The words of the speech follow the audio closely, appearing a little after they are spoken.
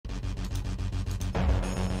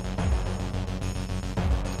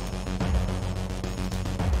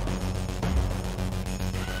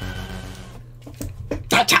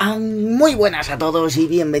¡Tachán! Muy buenas a todos y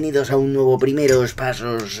bienvenidos a un nuevo Primeros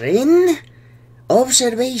Pasos en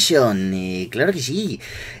Observation. Claro que sí,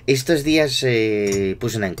 estos días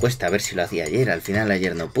puse una encuesta a ver si lo hacía ayer. Al final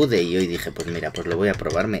ayer no pude y hoy dije, pues mira, pues lo voy a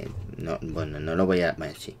probarme. No, bueno, no lo voy a...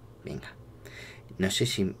 Bueno, sí, venga. No sé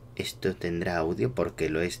si esto tendrá audio porque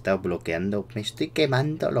lo he estado bloqueando. Me estoy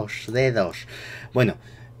quemando los dedos. Bueno,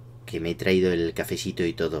 que me he traído el cafecito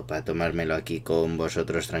y todo para tomármelo aquí con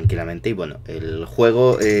vosotros tranquilamente. Y bueno, el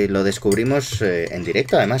juego lo descubrimos en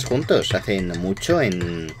directo, además juntos, hace no mucho,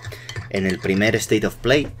 en el primer State of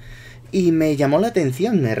Play. Y me llamó la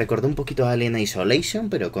atención, me recordó un poquito a Alien Isolation,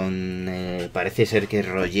 pero con parece ser que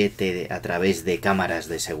rollete a través de cámaras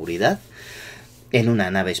de seguridad en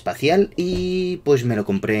una nave espacial. Y pues me lo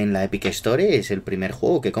compré en la Epic Store. Es el primer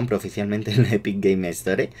juego que compro oficialmente en la Epic Game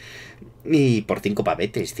Store. Y por 5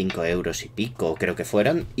 pavetes, 5 euros y pico creo que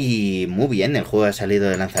fueron. Y muy bien, el juego ha salido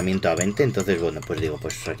de lanzamiento a 20. Entonces bueno, pues digo,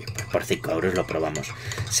 pues oye, pues por 5 euros lo probamos.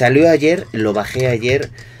 Salió ayer, lo bajé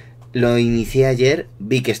ayer, lo inicié ayer,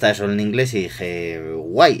 vi que estaba solo en inglés y dije,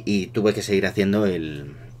 guay. Y tuve que seguir haciendo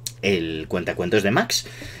el cuentacuentos de Max.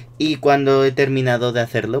 Y cuando he terminado de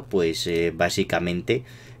hacerlo, pues básicamente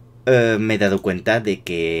me he dado cuenta de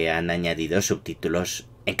que han añadido subtítulos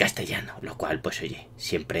en castellano, lo cual, pues oye,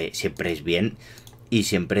 siempre es bien y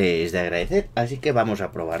siempre es de agradecer. Así que vamos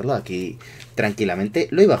a probarlo aquí tranquilamente.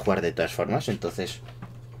 Lo iba a jugar de todas formas, entonces,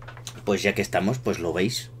 pues ya que estamos, pues lo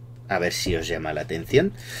veis. A ver si os llama la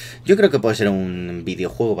atención. Yo creo que puede ser un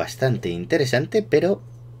videojuego bastante interesante, pero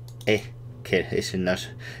que eso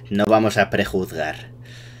no vamos a prejuzgar.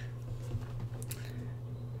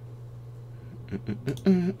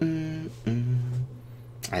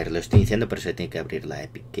 A ver, lo estoy diciendo, pero se tiene que abrir la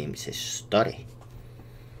Epic Games Store.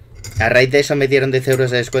 A raíz de eso me dieron 10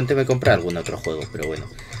 euros de descuento y me compré algún otro juego. Pero bueno,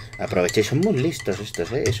 aproveché. Son muy listos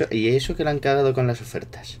estos, ¿eh? Eso que le han cagado con las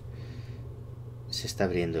ofertas. ¿Se está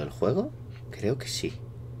abriendo el juego? Creo que sí.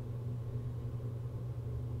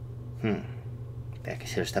 Espera, que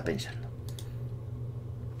se lo está pensando.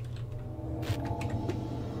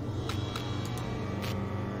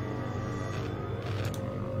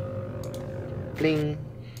 Pling,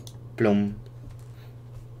 plum.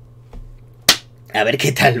 A ver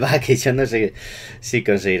qué tal va, que yo no sé si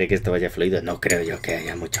conseguiré que esto vaya fluido. No creo yo que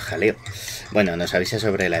haya mucho jaleo. Bueno, nos avisa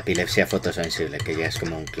sobre la epilepsia fotosensible, que ya es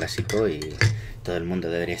como un clásico y todo el mundo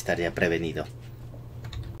debería estar ya prevenido.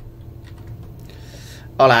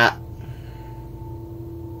 Hola.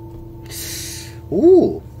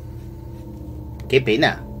 Qué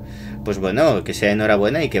pena. Pues bueno, que sea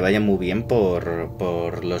enhorabuena y que vaya muy bien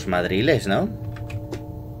por los madriles, ¿no?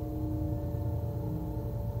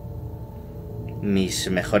 Mis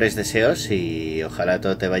mejores deseos y ojalá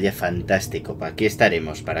todo te vaya fantástico. Aquí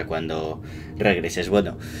estaremos para cuando regreses.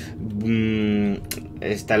 Bueno,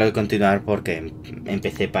 está lo de continuar porque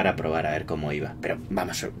empecé para probar a ver cómo iba. Pero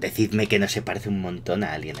vamos, decidme que no se parece un montón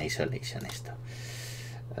a Alien Isolation esto.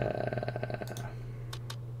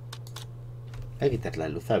 Voy a quitar la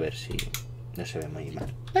luz a ver si no se ve muy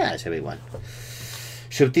mal. Se ve igual.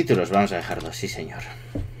 Subtítulos, vamos a dejarlos, sí señor.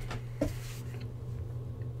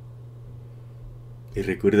 Y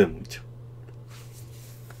recuerdo mucho.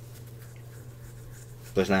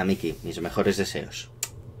 Pues nada, Miki, mis mejores deseos.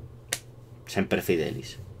 Sempre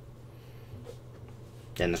fidelis.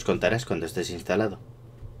 Ya nos contarás cuando estés instalado.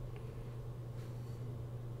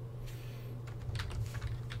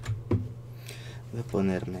 Voy a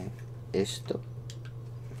ponerme esto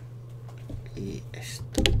y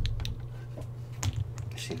esto.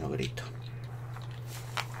 Si no grito.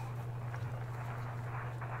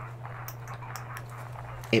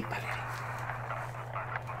 Vale.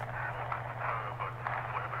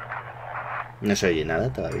 No se oye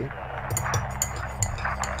nada todavía.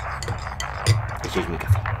 Eso es mi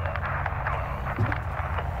café.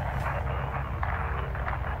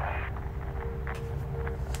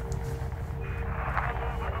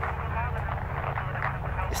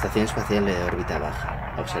 Estación espacial de órbita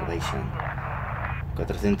baja. Observation.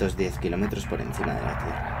 410 kilómetros por encima de la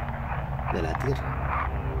Tierra. ¿De la Tierra?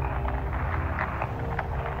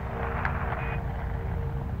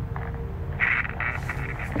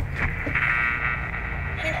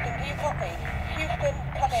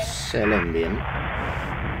 Se leen bien.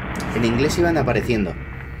 En inglés iban apareciendo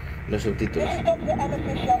los subtítulos.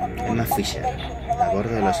 Emma Fisher, a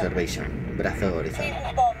bordo del Observation, brazo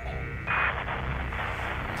horizontal.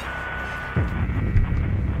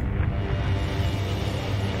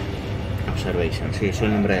 Observation, sí, es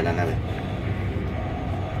el nombre de la nave.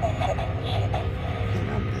 El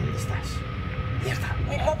nombre, ¿dónde estás? ¡Mierda!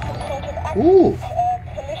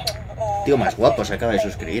 Tío más guapo se acaba de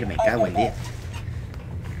suscribir, me cago en 10.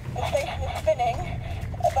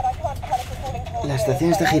 La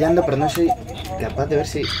estación está girando, pero no soy capaz de ver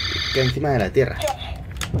si queda encima de la Tierra.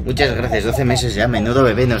 Muchas gracias, 12 meses ya. Menudo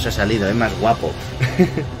bebé nos ha salido, es más guapo.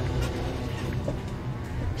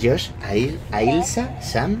 Josh, Ailsa,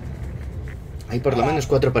 Sam. Hay por lo menos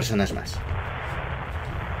 4 personas más.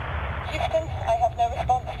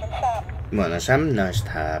 Bueno, Sam no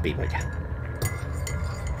está vivo ya.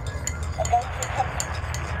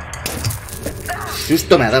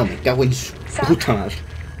 Susto me ha dado, me cago en su puta madre.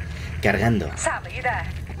 Cargando.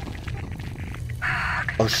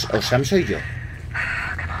 O Sam soy yo.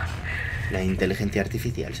 La inteligencia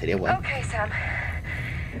artificial sería guay. Okay, Sam.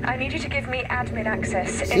 I need you to give me admin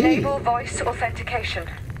access. Sí. Enable voice authentication.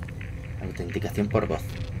 Autenticación por voz.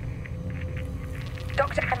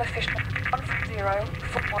 Dr. Emma Fisher,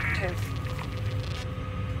 140-412.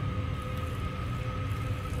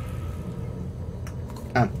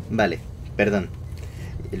 Ah, vale, perdón.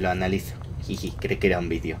 Lo analizo. Jiji, creí que era un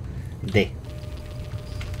vídeo. D.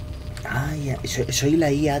 Ay, soy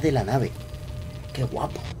la IA de la nave. Qué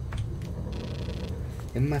guapo.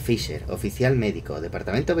 Emma Fisher, oficial médico,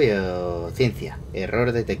 departamento biociencia.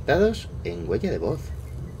 Error detectados en huella de voz.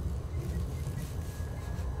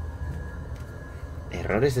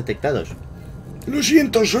 Errores detectados. Lo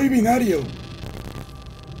siento, soy binario.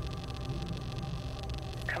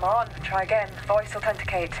 Come on, try again. Voice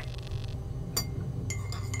authenticate.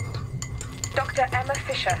 Dr. Emma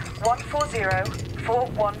Fisher,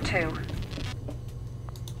 140-412.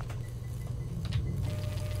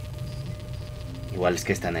 Igual es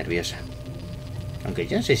que está nerviosa. Aunque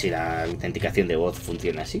yo no sé si la autenticación de voz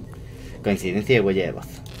funciona así. Coincidencia de huella de voz.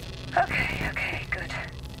 Okay, good.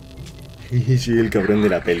 Y soy el cabrón de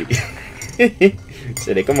la peli.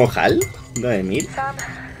 ¿Seré como HAL? 9000. Sam,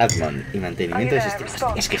 Admon y mantenimiento de sistemas.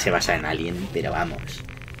 Es que se basa en Alien, pero vamos.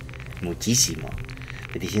 Muchísimo.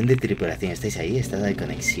 Petición de tripulación. ¿Estáis ahí? Estado de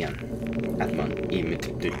conexión. Admon y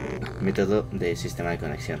método de sistema de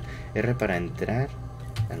conexión. R para entrar.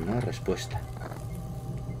 No, respuesta.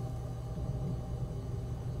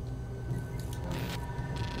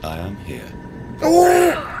 I am here.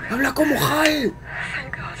 ¡Oh! ¡Habla como HAL!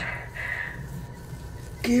 thank God.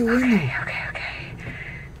 ¡Qué bueno! Okay.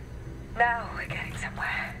 Now we're getting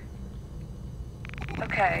somewhere.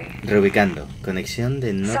 Okay. Reubicando. Conexión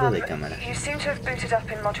de nodo Sam, de cámara. you seem to have booted up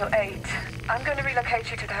in Module 8. I'm going to relocate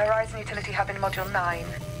you to the Horizon Utility Hub in Module 9.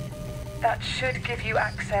 That should give you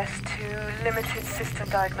access to limited system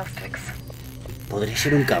diagnostics. ¿Podría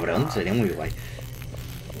ser un cabrón? Sería muy guay.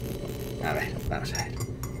 A ver, vamos a ver.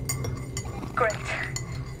 Great.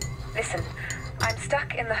 Listen, I'm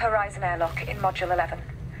stuck in the Horizon airlock in Module 11.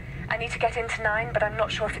 I need to get into 9, but I'm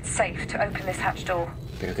not sure if it's safe to open this hatch door.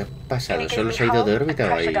 ¿Pero qué ha Can you pasado? give ¿Solo me se ha ido HAL de and órbita o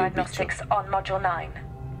hay pressure bicho? diagnostics on Module 9?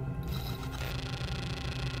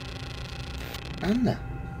 Anda.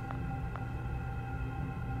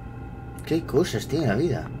 ¿Qué cosas tiene la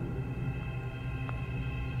vida?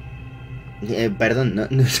 Perdón,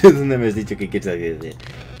 no sé dónde me has dicho que quieres decir.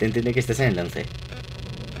 Te entiendo que estás en el 11.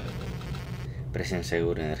 Presión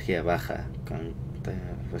segura, energía baja,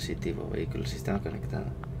 positivo, vehículo, sistema conectado.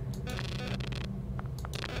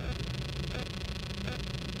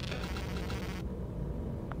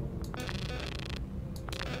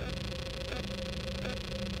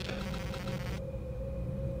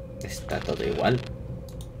 Está todo igual.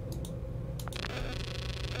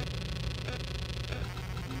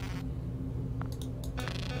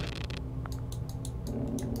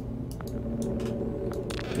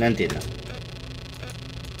 No entiendo.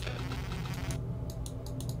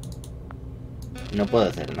 No puedo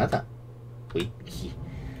hacer nada. Uy.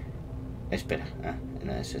 Espera. Ah,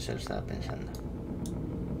 no, eso se lo estaba pensando.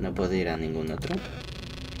 No puedo ir a ningún otro.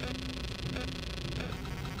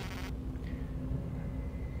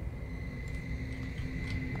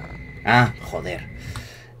 Ah, joder.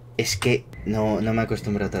 Es que no me he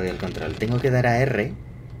acostumbrado todavía al control. Tengo que dar a R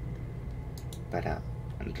para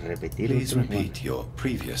repetir. Please repeat your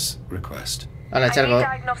previous request. Hola, I need Chargo.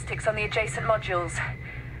 diagnostics on the adjacent modules.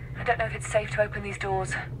 I don't know if it's safe to open these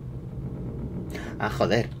doors. Ah,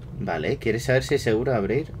 joder. Vale, ¿quieres saber si es seguro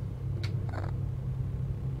abrir?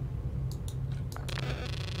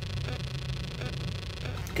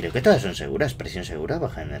 Creo que todas son seguras. Presión segura,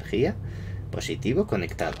 baja energía, positivo,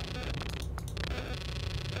 conectado.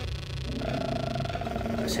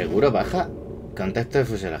 Seguro, baja. Contacto de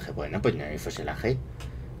fuselaje. Bueno, pues no hay fuselaje.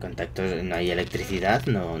 Contactos, no hay electricidad,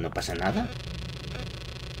 no pasa nada.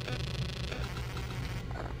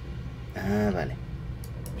 Ah, vale.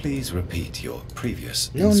 Please repeat your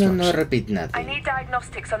previous No instruction. repeat I nothing. need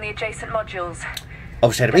diagnostics on the adjacent modules.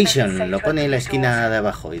 Observation, lo pone en la esquina de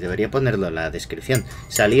abajo y debería ponerlo en la descripción.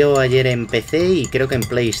 Salió ayer en PC y creo que en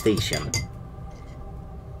PlayStation.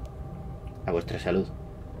 A vuestra salud.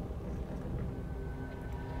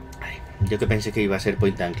 Ay, yo que pensé que iba a ser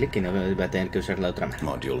point and click y no iba a tener que usar la otra mano.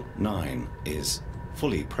 Module 9 is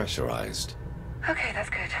fully pressurized. Okay, that's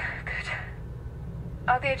good. Good.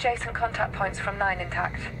 Are the adjacent contact points from 9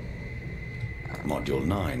 intact? Module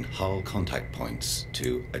 9 hull contact points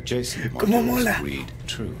to adjacent ¿Cómo mola? modules read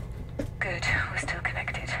true. Good. We're still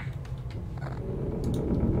connected.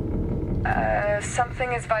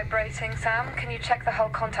 Something is vibrating, Sam. Can you check the hull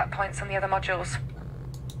contact points on the other modules?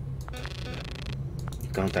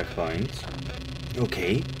 Contact points.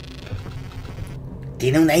 Ok.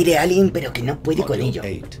 Tiene un aire alien, pero que no puede con ello.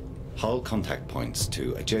 Module 8 hull contact points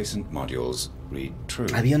to adjacent modules read true.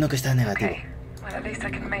 Había uno que estaba negativo. Okay. Well, at least I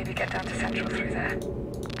can maybe get down to Central through there.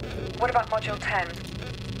 What about Module 10?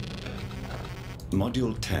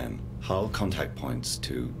 Module 10 hull contact points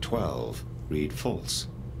to 12 read false,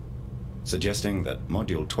 suggesting that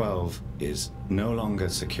Module 12 is no longer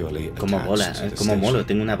securely attached Como mola, to the como molo. station.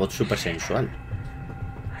 Tengo una voz súper sensual.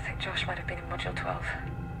 I think Josh might have been in Module 12.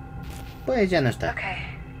 Pues ya no está. Okay.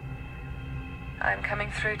 I'm coming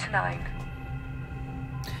through to 9.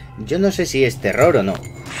 Yo no sé si es terror o no,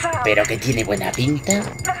 pero que tiene buena pinta.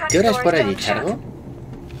 ¿Qué hora es por allí, Chargo?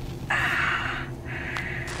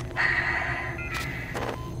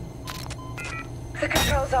 The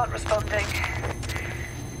controls aren't responding.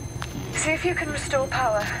 See if you can restore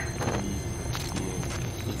power.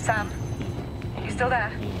 Sam, you still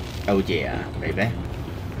there? Oh yeah, baby.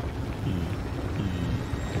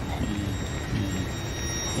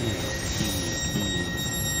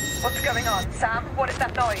 What's going on, Sam? What is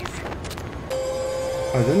that noise?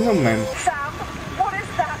 I don't know, man. Sam, what is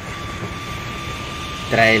that?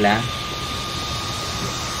 Tráela.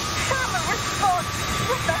 Sam, respond!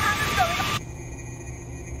 What the hell is going on?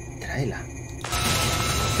 Tráela.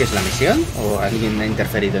 ¿Qué es la misión? ¿O alguien ha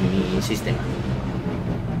interferido en mi sistema?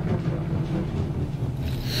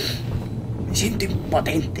 Me siento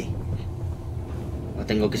impotente. O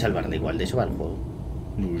tengo que salvarla igual, de eso va el juego.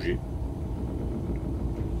 No sé.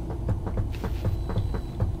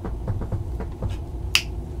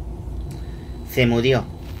 Se murió.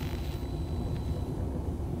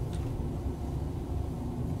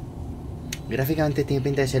 Gráficamente tiene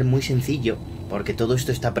pinta de ser muy sencillo, porque todo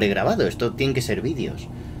esto está pregrabado. Esto tiene que ser vídeos.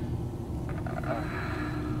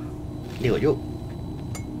 Digo yo.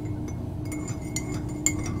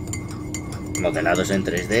 Modelados en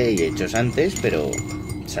 3D y hechos antes, pero...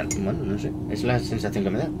 bueno, no sé. Es la sensación que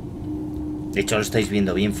me da. De hecho, lo estáis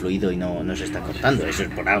viendo bien fluido y no se está cortando. Eso es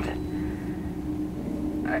por algo.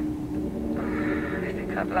 I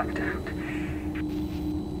think I've blacked out.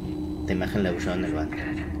 Esta imagen la he usado en el banco.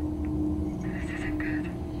 This isn't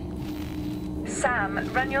good. Sam,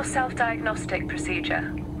 run your self-diagnostic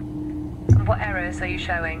procedure. What errors are you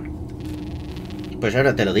showing? Pues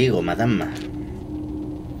ahora te lo digo, madama.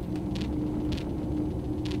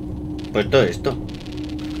 Pues todo esto.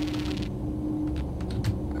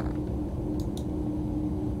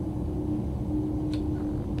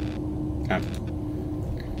 Ah.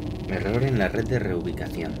 Error en la red de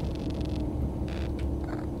reubicación.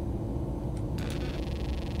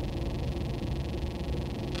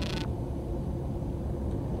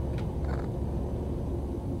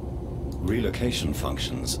 Relocation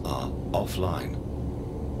functions are offline.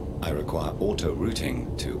 I require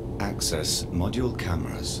auto-routing to access module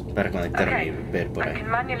cameras. Para conectarme Okay, y ver por I ahí. can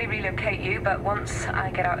manually relocate you, but once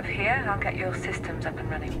I get out of here, I'll get your systems up and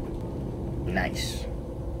running. Nice.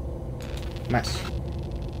 Más.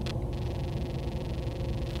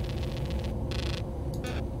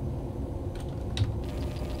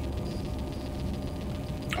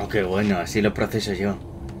 Oh, qué bueno, así lo proceso yo.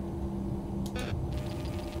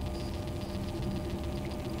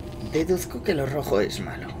 Deduzco que lo rojo es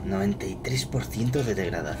malo. 93% de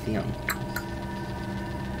degradación.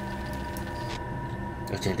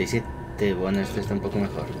 87. Bueno, este está un poco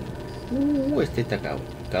mejor. Este está cao.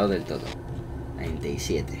 Cao del todo.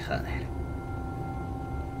 97, joder.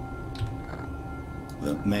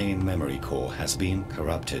 The main memory core has been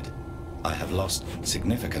corrupted. I have lost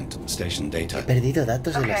significant station He data. perdido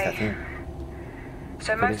datos de la Okay. estación.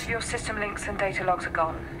 So most of your system links and data logs are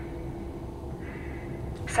gone.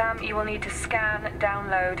 Sam, you will need to scan,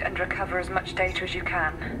 download, and recover as much data as you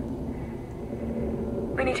can.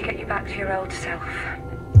 We need to get you back to your old self.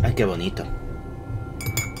 Ay, qué bonito.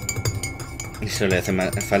 Eso le hace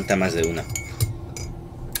falta más de una.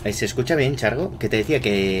 ¿Se escucha bien, Chargo? Que te decía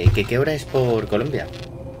que qué hora es por Colombia.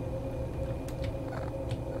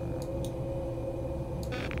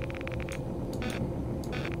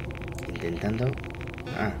 Intentando...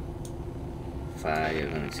 Ah. Fallo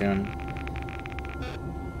de conexión.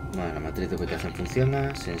 Bueno, la matriz de ubicación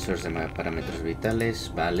funciona. Sensores de parámetros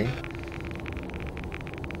vitales. Vale.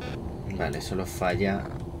 Vale, solo falla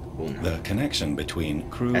una. The connection between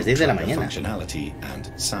crew Las 10 de la tracker mañana. functionality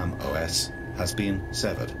and SAM OS has been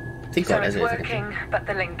severed. 5 So horas it's de diferencia. working, but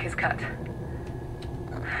the link is cut.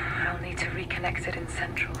 I'll need to reconnect it in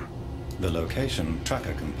Central. The location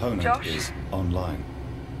tracker component Josh? is online.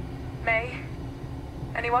 May?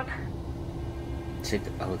 Anyone? Check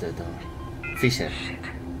out the door. Fisher. Shit.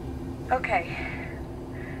 Okay.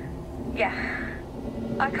 Yeah.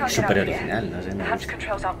 I can't get out Súper of here. original, no sé, The me hatch gusta.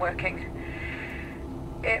 controls aren't working.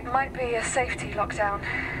 It might be a safety lockdown.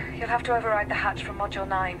 You'll have to override the hatch from Module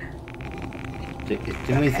 9.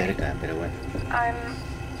 Estoy muy cerca, pero bueno. I'm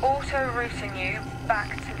auto-routing you back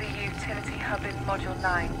to the utility hub in Module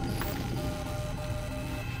 9.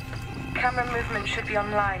 Camera movement should be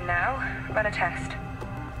online now. Run a test.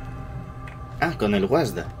 Ah, con el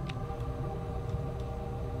WASD.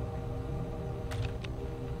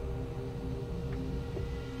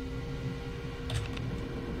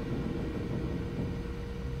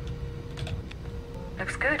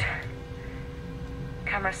 Looks good.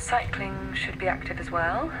 Camera cycling should be active as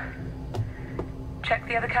well. Check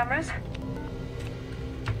the other cameras.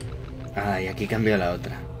 Ah, y aquí cambia la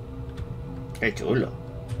otra. Qué chulo.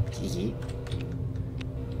 Jiji.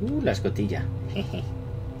 La escotilla.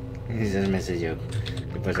 Esas me sé yo.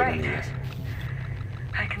 ¿Qué pasa con Great. ellas?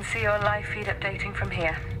 I can see your live feed updating from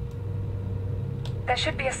here. There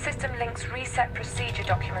should be a system links reset procedure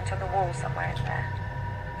document on the wall somewhere in there.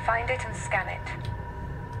 Find it and scan it.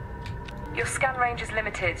 Your scan range is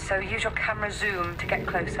limited, so use your camera zoom to get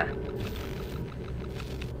closer.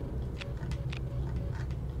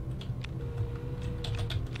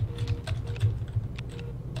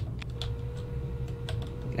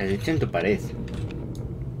 Lo has dicho en tu pared.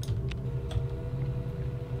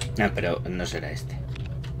 Ah, pero no será este.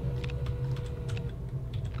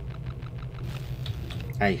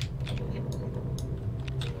 Ahí.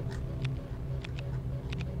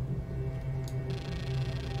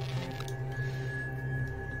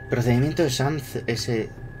 Procedimiento SAM-SO.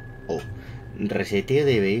 Reseteo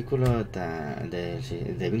de vehículo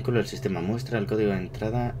de vínculo del sistema. Muestra el código de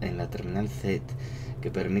entrada en la terminal Z,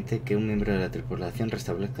 que permite que un miembro de la tripulación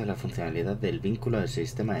restablezca la funcionalidad del vínculo del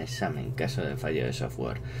sistema SAM en caso de fallo de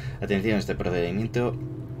software. Atención, este procedimiento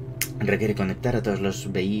requiere conectar a todos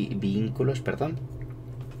los vínculos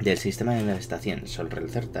del sistema de la estación. Solo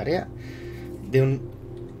realizar tarea de un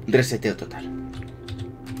reseteo total.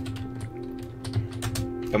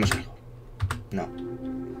 ¿Cómo salgo? No.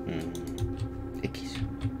 X.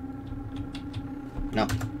 No.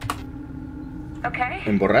 Okay.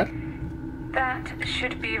 ¿En borrar? That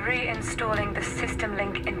should be reinstalling the System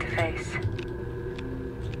Link interface.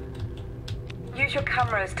 Use your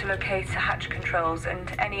cameras to locate the hatch controls and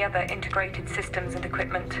any other integrated systems and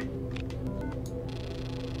equipment.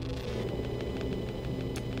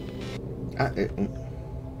 Ah,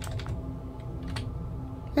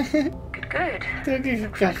 Good. tengo que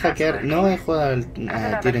Looks like that's hackear. working. No he jugado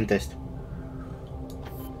al Turing Test.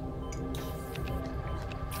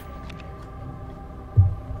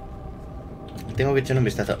 Tengo que echar un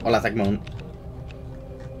vistazo. Hola, Zackmoon.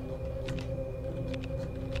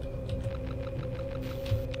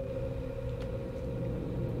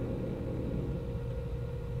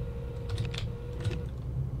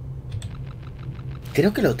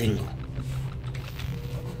 Creo que lo tengo.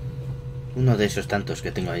 Uno de esos tantos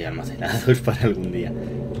que tengo ahí almacenados para algún día.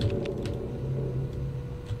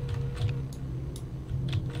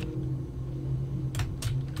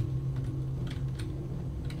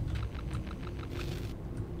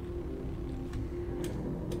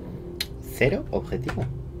 ¿Cero objetivo?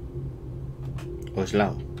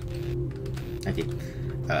 Oslao. Aquí.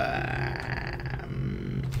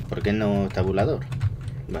 ¿Por qué no tabulador?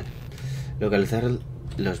 Vale. Localizar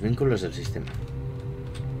los vínculos del sistema.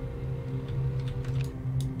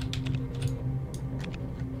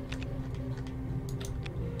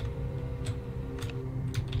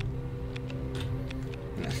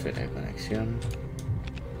 Una esfera de conexión.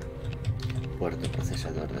 Puerto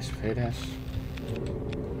procesador de esferas.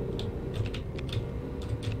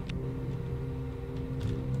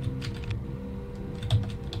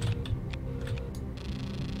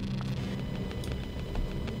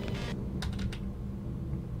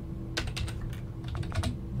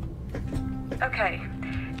 Okay.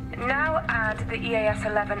 Now add the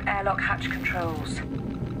EAS-11 airlock hatch controls.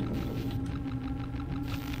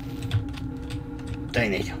 Está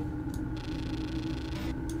en ello.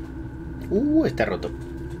 Está roto.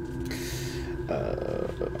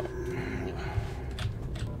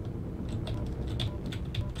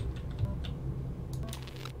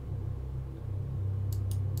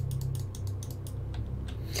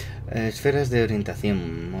 Esferas de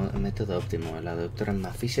orientación, método óptimo. La doctora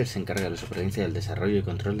Emma Fisher se encarga de la supervivencia del desarrollo y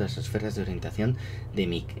control de las esferas de orientación de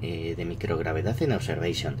microgravedad en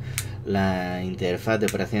observation. La interfaz de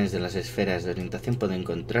operaciones de las esferas de orientación puede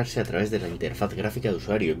encontrarse a través de la interfaz gráfica de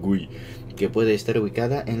usuario GUI, que puede estar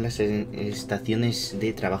ubicada en las estaciones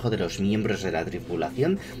de trabajo de los miembros de la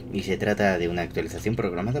tripulación, y se trata de una actualización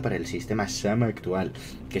programada para el sistema SAM actual,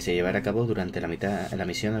 que se llevará a cabo durante la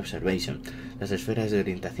misión Observation. Las esferas de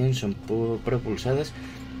orientación son propulsadas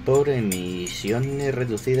por emisiones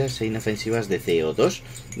reducidas e inofensivas de CO2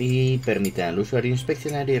 y permiten al usuario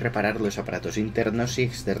inspeccionar y reparar los aparatos internos y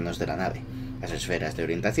externos de la nave. Las esferas de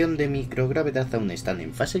orientación de microgravedad aún están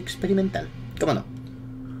en fase experimental. ¿Cómo no?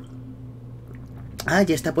 Ah,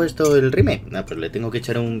 ya está puesto el remake. No, pues le tengo que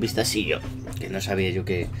echar un vistacillo, que no sabía yo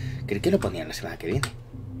que... Creí que lo ponían la semana que viene.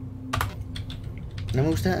 No me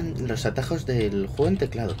gustan los atajos del juego en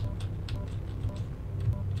teclado.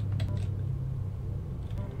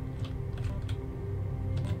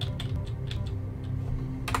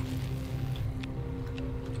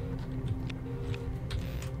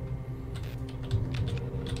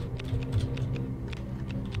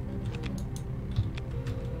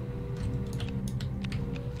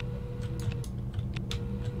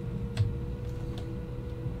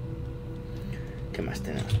 ¿Qué más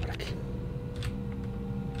tenemos por aquí?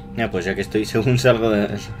 Ya, pues ya que estoy, según salgo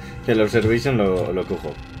del observation, lo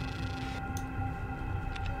cojo.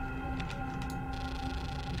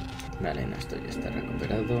 Vale, no, esto ya está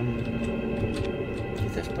recuperado.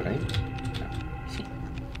 Quizás por ahí. No, sí.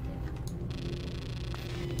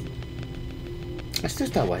 Esto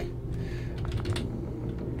está guay.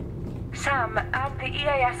 Sam, add the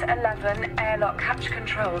EAS-11 airlock hatch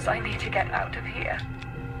controls. I need to get out of here.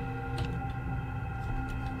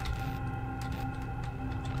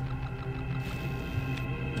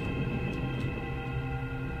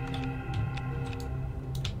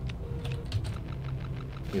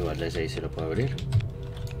 Igual desde ahí se lo puedo abrir.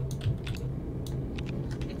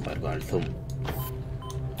 Jugar con el zoom.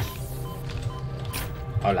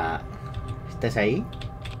 Hola. ¿Estás ahí?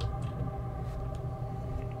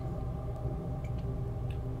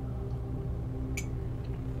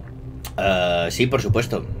 Sí, por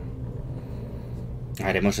supuesto.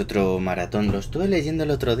 Haremos otro maratón. Lo estuve leyendo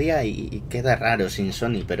el otro día y queda raro sin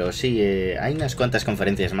Sony, pero sí, hay unas cuantas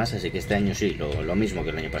conferencias más, así que este año sí, lo mismo que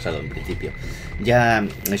el año pasado en principio. Ya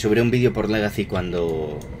me subiré un vídeo por Legacy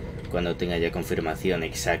cuando tenga ya confirmación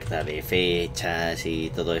exacta de fechas y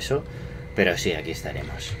todo eso, pero sí, aquí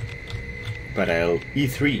estaremos para el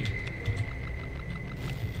E3.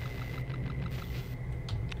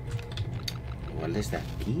 Igual desde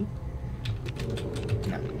aquí.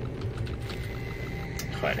 No.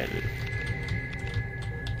 Joder,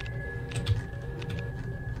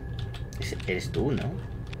 eres tú, ¿no?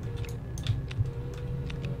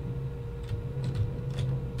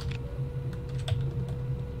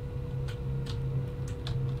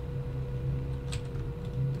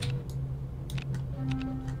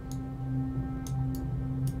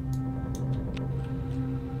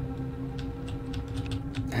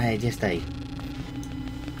 Ah, ella está ahí.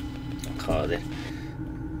 Joder.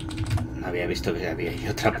 No había visto que había ahí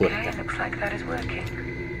otra puerta. Okay, looks like that is working.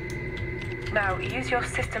 Now, use your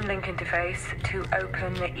system link interface to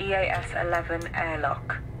open the EAS-11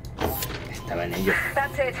 airlock. Estaba en ello.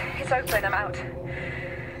 That's it. It's open. I'm out.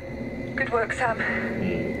 Good work, Sam.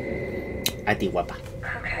 A ti, guapa.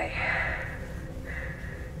 Okay.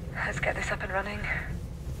 Let's get this up and running.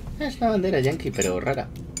 Es una bandera yankee, pero rara.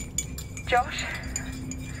 Josh?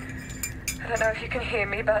 I don't know if you can hear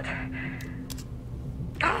me, but...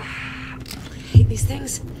 Oh, I hate these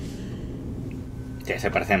things. Ya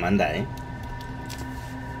se parece a Amanda, ¿eh?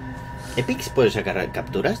 ¿Epix puede sacar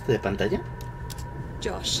capturas de pantalla?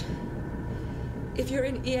 Josh, if you're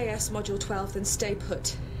in EAS Module 12, then stay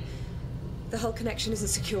put. The HAL connection isn't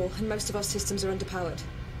secure, and most of our systems are underpowered.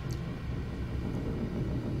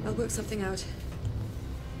 I'll work something out.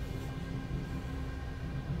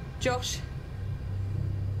 Josh?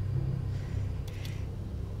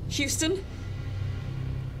 Houston?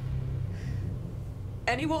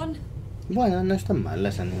 Anyone? Bueno, no están mal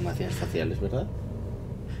las animaciones faciales, ¿verdad?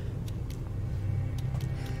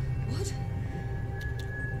 What?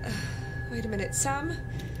 Wait a minute, Sam?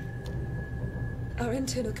 Our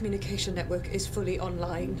internal communication network is fully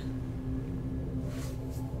online.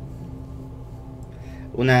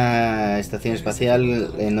 Una estación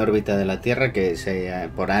espacial en órbita de la Tierra que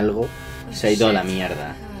por algo se ha ido a la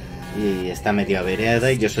mierda. Y está medio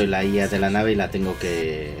averiada y yo soy la IA de la nave y la tengo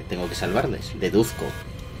que salvarles. Deduzco.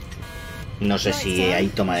 No sé si hay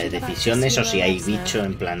toma de decisiones o si hay bicho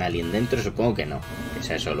en plan alien dentro. Supongo que no. Que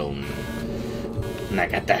sea solo una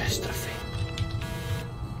catástrofe.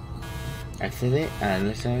 Accede a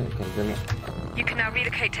esa... You can now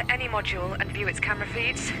relocate to any module and view its camera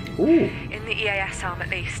feeds. In the EAS arm, at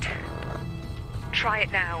least. Try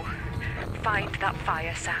it now. Find that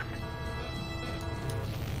fire, Sam.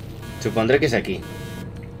 Supondré que es aquí.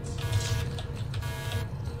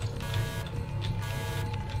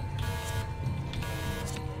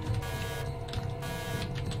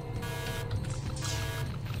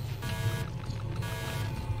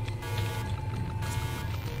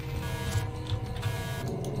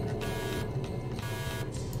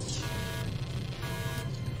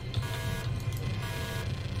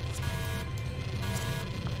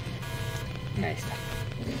 Ahí está.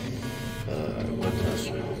 4, 2,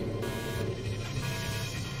 1.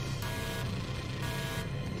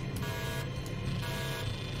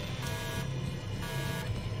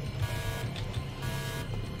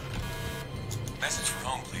 Message from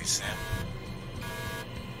home, please, Sam.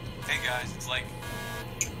 Hey guys, it's like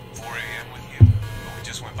 4 a.m. with you, but we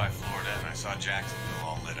just went by Florida and I saw Jacksonville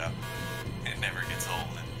all lit up. It never gets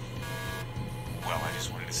old. And, well, I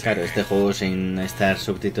just wanted to say. Claro, este juego sin estar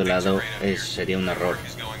subtitulado sería un error.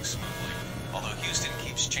 Although Houston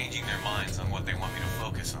keeps changing their minds on what they want me to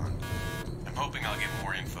focus on. I'm hoping I'll get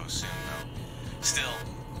more info soon, though. Still.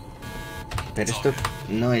 Pero esto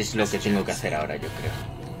no es lo que tengo que hacer ahora, yo creo.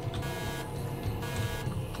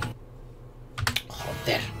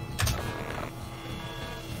 Joder.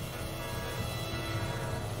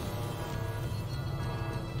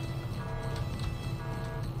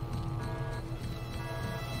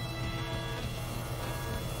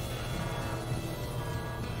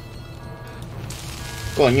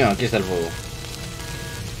 Coño, aquí está el fuego.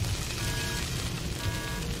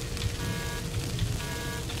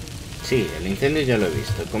 Sí, el incendio ya lo he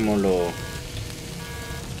visto. ¿Cómo lo...?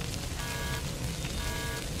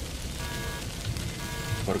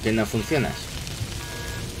 ¿Por qué no funcionas?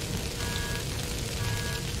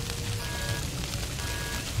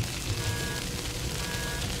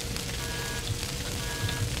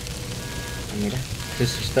 Mira,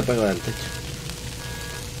 eso está pegado al techo.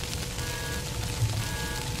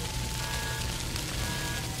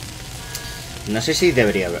 No sé si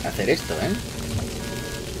debería hacer esto, ¿eh?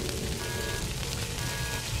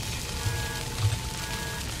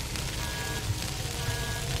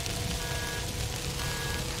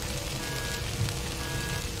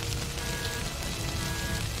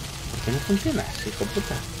 ¿Por qué no funciona, hijo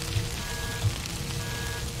puta?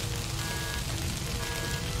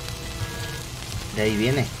 De ahí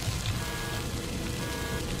viene.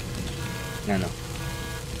 No, no.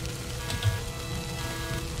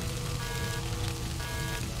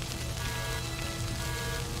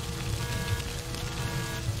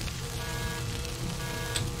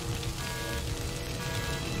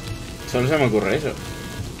 Solo se me ocurre eso.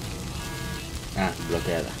 Ah,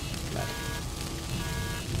 bloqueada. Vale.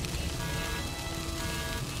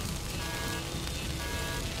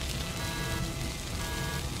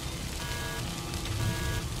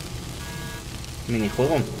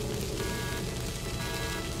 Minijuego.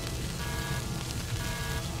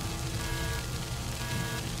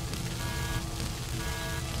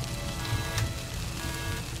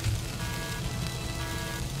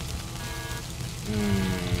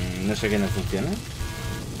 No sé qué no funciona.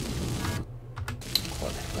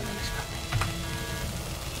 Joder, con el escape.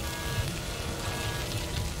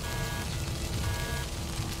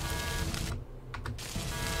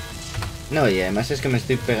 No, y además es que me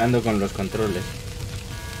estoy pegando con los controles.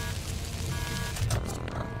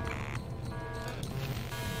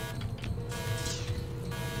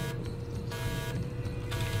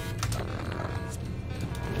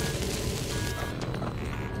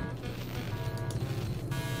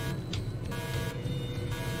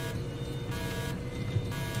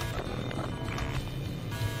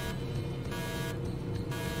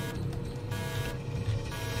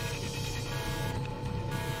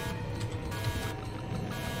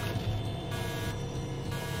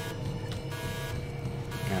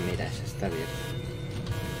 Mira, ese está abierto.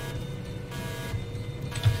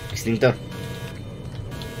 Extintor.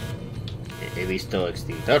 He visto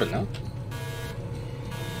extintor, ¿no?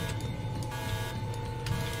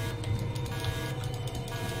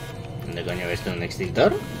 ¿Dónde coño ves tú un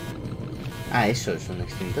extintor? Ah, eso es un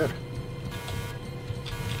extintor.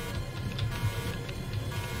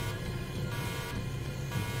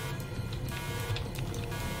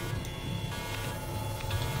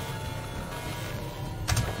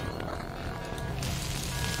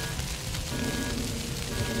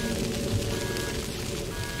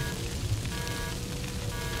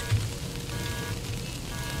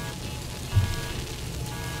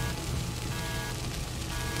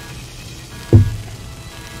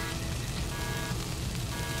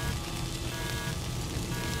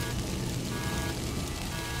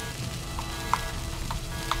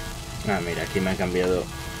 Ah, mira, aquí me ha cambiado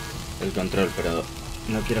el control, pero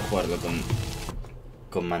no quiero jugarlo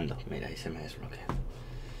con mando. Mira, ahí se me desbloquea.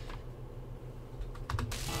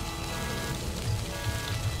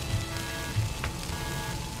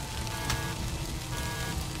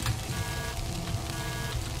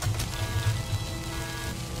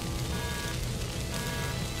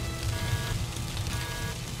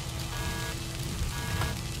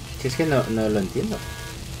 Si es que no lo entiendo.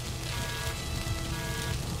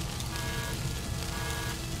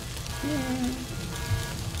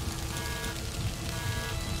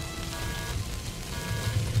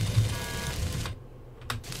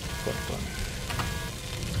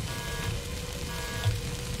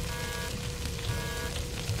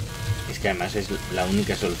 Es que además es la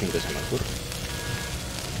única solución que se me ocurre.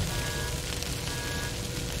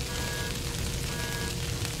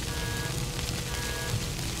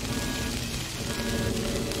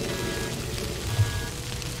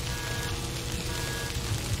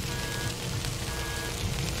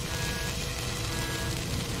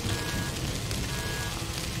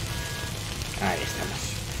 Ahí estamos.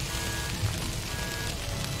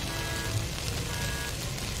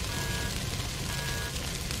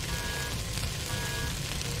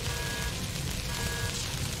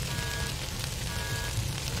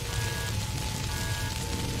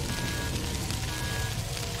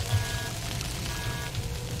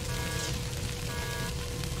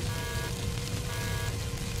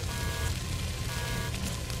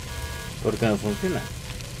 ¿Por qué no funciona?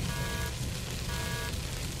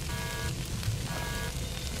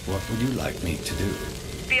 What would you like me to do?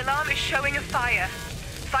 The alarm is showing a fire.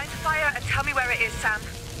 Find the fire and tell me where it is, Sam.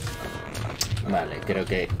 Vale, creo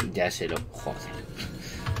que ya se lo... Joder.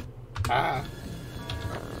 Ah.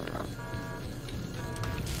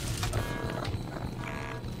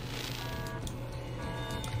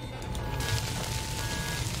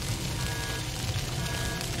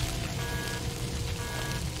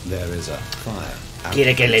 There is a fire.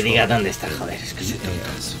 Quiere que le diga dónde está, joder, es que soy tonto.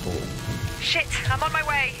 Shit, I'm on my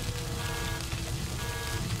way.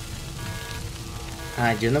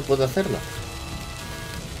 Ah, yo no puedo hacerlo.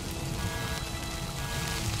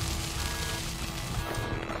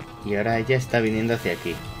 Y ahora ella está viniendo hacia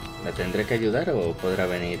aquí. ¿La tendré que ayudar o podrá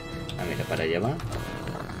venir? Ah, mira, para allá va.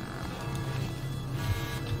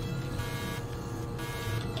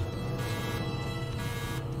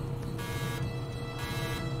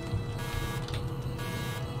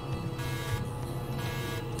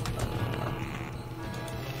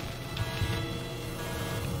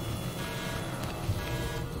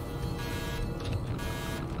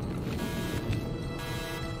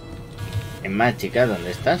 Emma, chica,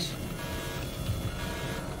 ¿dónde estás?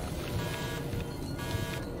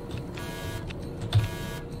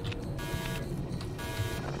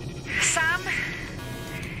 Sam,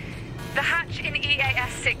 the hatch in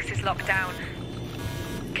EAS 6 is locked down.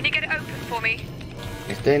 Can you get it open for me?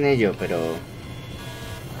 Estoy en ello, pero...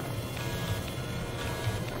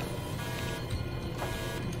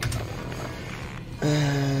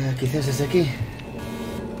 quizás es aquí.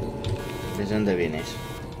 ¿Desde dónde vienes?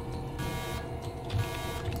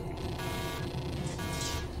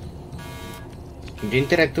 Yo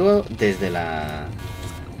interactúo desde las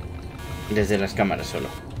cámaras solo.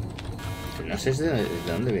 No sé desde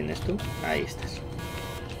dónde vienes tú. Ahí estás.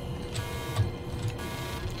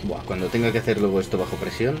 Buah, cuando tenga que hacer luego esto bajo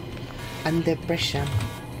presión. Under pressure.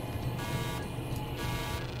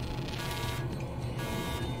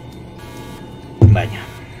 Vaya.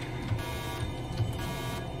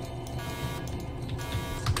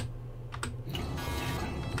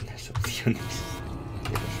 Las opciones de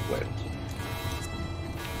los juegos.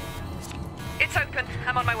 It's open.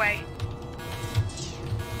 I'm on my way.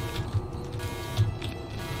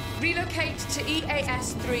 Relocate to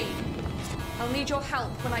EAS 3. I'll need your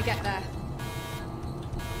help when I get there.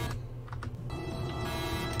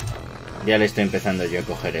 Ya le estoy empezando yo a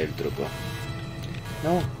coger el truco.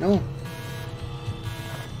 No, no.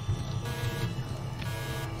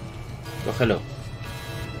 Cógelo.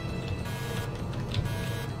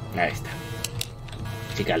 Ahí está.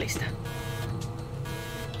 Chica lista.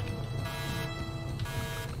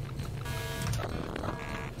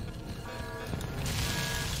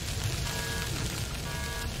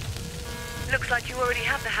 Looks like you already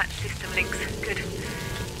have the hatch system links. Good.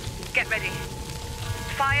 Get ready.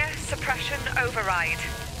 Fire suppression override.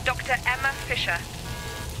 Dr. Emma Fisher.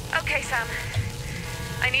 Okay, Sam.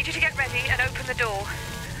 I need you to get ready and open the door.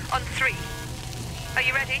 On 3. Are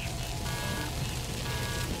you ready?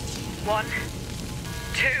 1,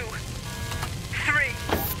 2, 3.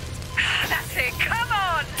 That's it. Come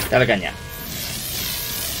on. Dale caña.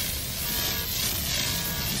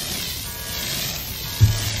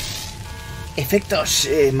 Efectos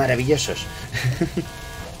maravillosos.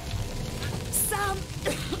 Sam!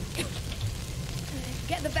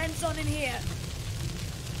 Get the vents on in here.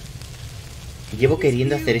 Llevo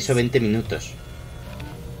queriendo hacer eso 20 minutos.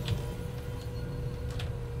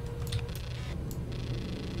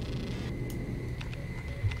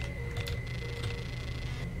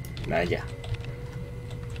 Vaya.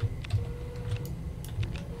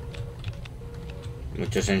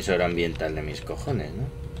 Mucho sensor ambiental de mis cojones,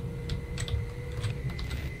 ¿no?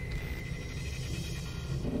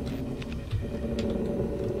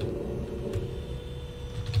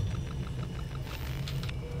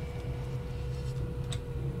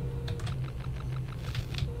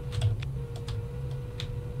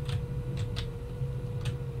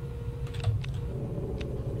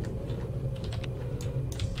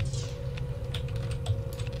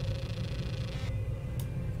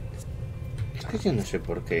 Yo no sé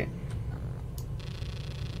por qué.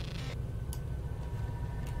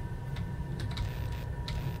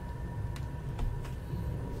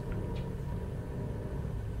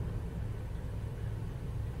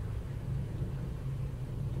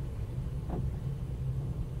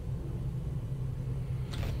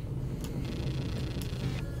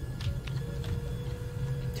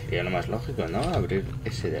 Sería lo más lógico, ¿no? Abrir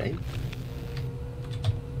ese de ahí.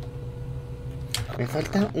 Me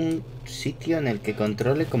falta un sitio en el que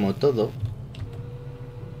controle como todo.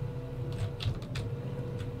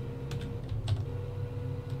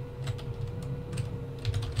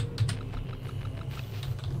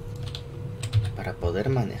 Para poder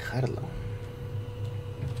manejarlo.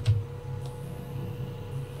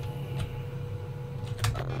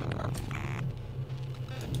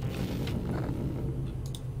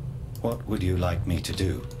 What would you like me to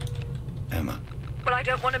do, Emma? Well, I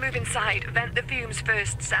don't want to move inside. Vent the fumes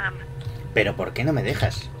first, Sam. ¿Pero por qué no me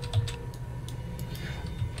dejas?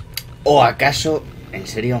 ¿O acaso, en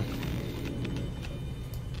serio?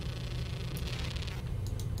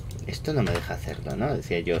 Esto no me deja hacerlo, ¿no?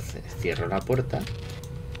 Decía yo, cierro la puerta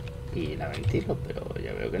y la ventilo, pero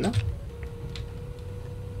ya veo que no.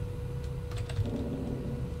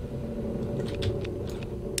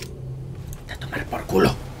 A tomar por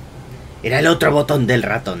culo. Era el otro botón del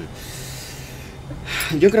ratón.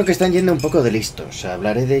 Yo creo que están yendo un poco de listos.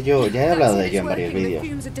 Hablaré de ello, ya he hablado de ello en varios vídeos.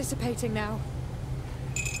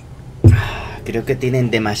 Creo que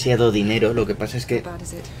tienen demasiado dinero. Lo que pasa es que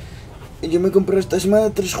yo me compré esta semana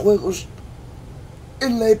 3 juegos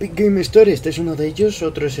en la Epic Game Store. Este es uno de ellos.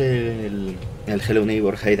 Otro es el Hello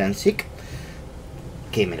Neighbor Hide and Seek,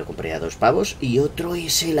 que me lo compré a 2 pavos. Y otro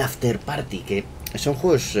es el After Party, que son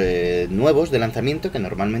juegos nuevos de lanzamiento que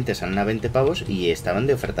normalmente salen a 20 pavos y estaban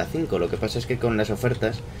de oferta a 5. Lo que pasa es que con las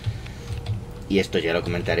ofertas, y esto ya lo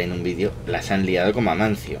comentaré en un vídeo, las han liado como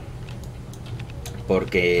Amancio,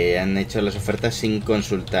 porque han hecho las ofertas sin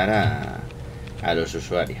consultar a los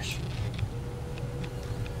usuarios.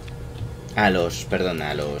 A los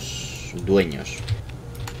dueños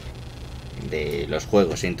de los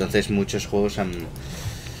juegos. Y entonces muchos juegos han...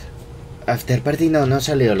 After Party no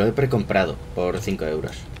salió, lo he precomprado por 5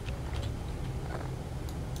 euros.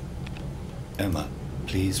 Emma,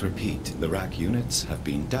 please repeat. The rack units have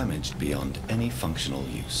been damaged beyond any functional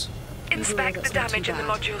use. Inspect the damage in the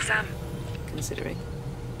module, Sam. Considering.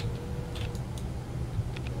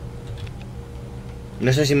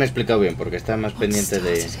 No sé si me he explicado bien, porque estaba más pendiente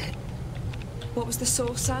de... What was the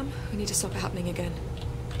source, Sam? We need to stop it happening again.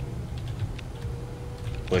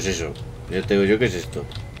 Pues eso, yo te digo yo, ¿qué es esto?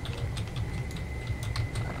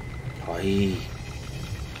 Ay.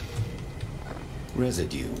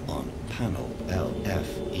 Residue on panel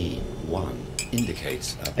LFE1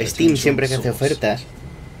 indicates a Steam siempre que hace potential source. ofertas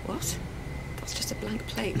What? That's just a blank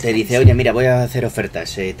plate. te dice, oye, mira, voy a hacer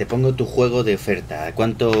ofertas, te pongo tu juego de oferta,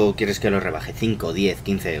 ¿cuánto quieres que lo rebaje? 5, 10,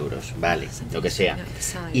 15 euros, vale, lo que sea.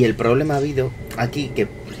 Y el problema ha habido aquí, que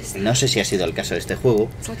no sé si ha sido el caso de este juego,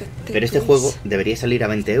 pero este juego debería salir a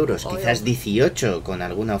 20 euros, quizás 18 con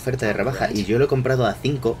alguna oferta de rebaja, y yo lo he comprado a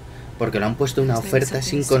 5 porque lo han puesto una oferta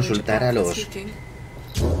sin consultar a los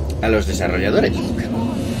desarrolladores,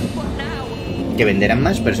 que venderán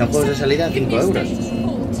más, pero son juegos de salida a 5 euros.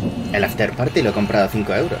 El After Party lo he comprado a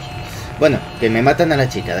 5 euros. Bueno, que me matan a la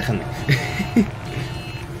chica, déjame.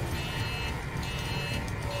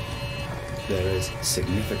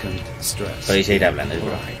 Podéis ir hablando, es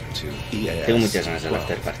broma. Tengo muchas ganas del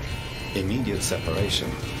After Party. Immediate separation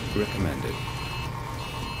recommended.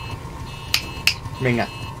 Venga,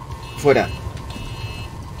 fuera.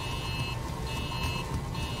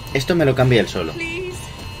 Esto me lo cambia él solo. Please.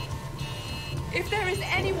 If there is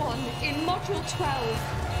anyone in Module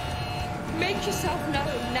 12, make yourself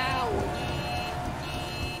known now.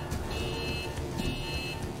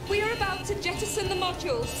 have to jettison the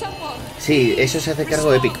module. Someone. Sí, eso se hace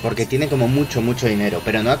cargo Epic, porque tiene como mucho dinero,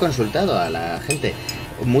 pero no ha consultado a la gente.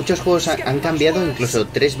 Muchos juegos han cambiado incluso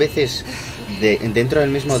 3 veces dentro del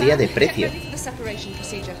mismo día de precio.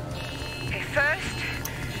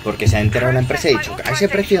 Porque se ha enterado la empresa y ha dicho, a ese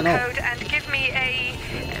precio no.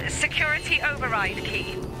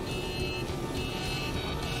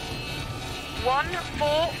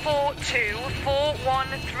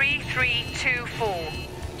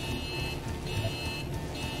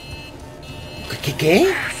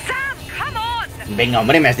 ¿Qué? Venga,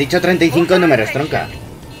 hombre, me has dicho 35 números, tronca.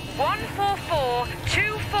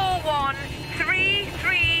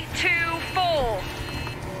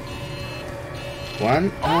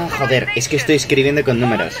 Juan, ah, joder, es que estoy escribiendo con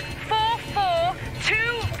números.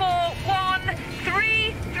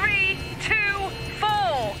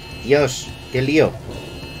 Dios, qué lío.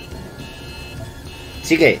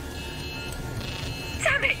 Sigue.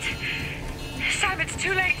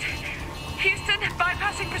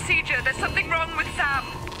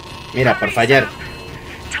 Mira, por fallar.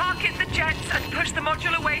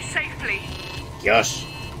 Dios.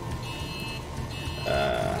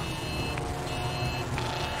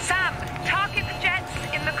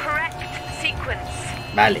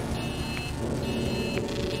 Vale.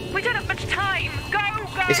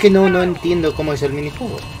 Es que no entiendo cómo es el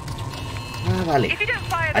minijuego. Ah, vale.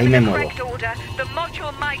 Ahí me muevo.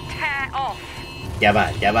 Ya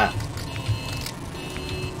va, ya va.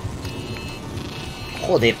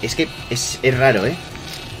 Joder, es que es raro, ¿eh?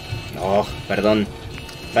 Oh, perdón.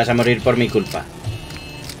 Vas a morir por mi culpa.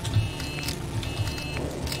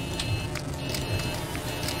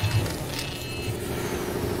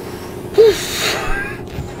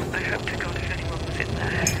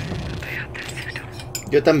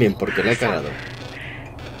 Yo también, porque la he cagado.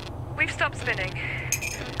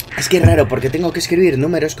 Es que es raro, porque tengo que escribir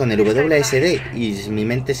números con el WSD y mi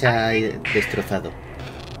mente se ha destrozado.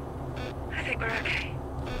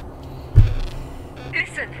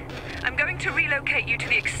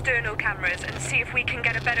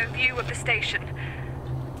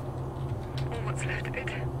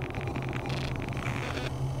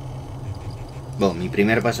 Bueno, mi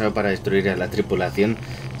primer paso para destruir a la tripulación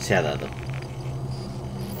se ha dado.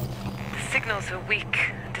 Signals are weak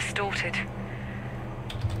and distorted.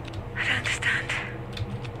 I don't understand.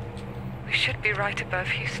 We should be right above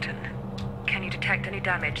Houston. Can you detect any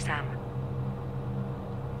damage, Sam?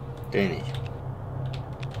 Tiene.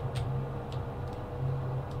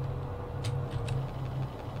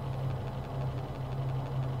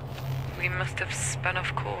 We must have spun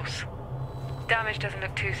off course. Damage doesn't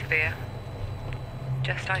look too severe.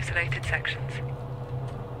 Just isolated sections.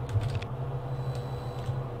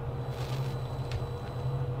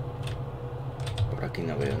 Por aquí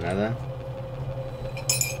no veo nada.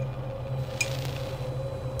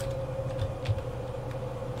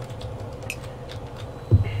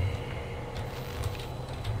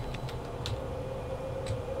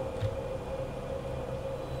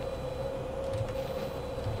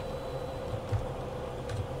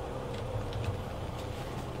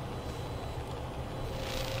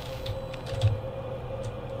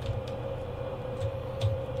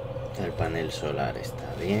 El panel solar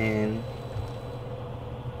está bien.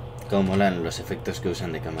 Cómo molan los efectos que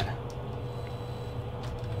usan de cámara.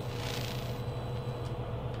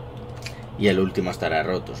 Y el último estará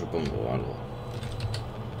roto, supongo, o algo.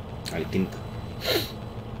 El quinto.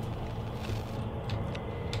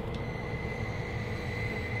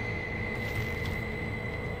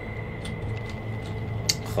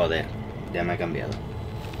 Joder, ya me ha cambiado.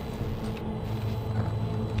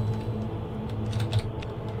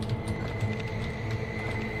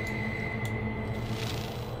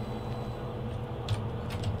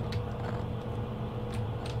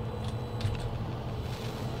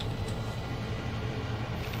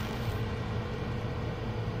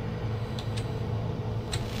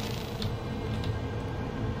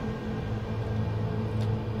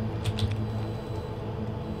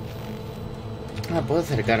 Ah, puedo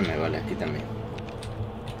acercarme, vale, aquí también.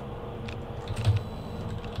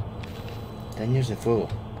 Daños de fuego.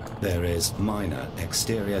 There is minor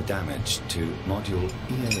exterior damage to module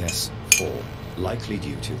EAS-4, likely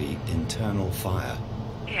due to the internal fire.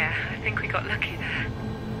 Yeah, I think we got lucky there.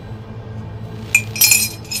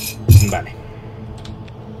 Vale.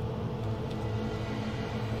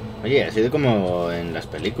 Oye, ha sido como en las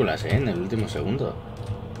películas, ¿eh? En el último segundo.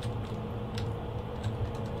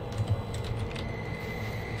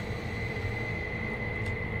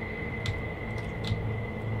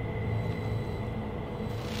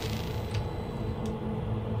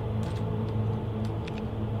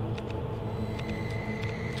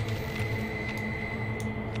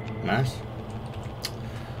 Más.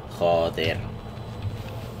 Joder.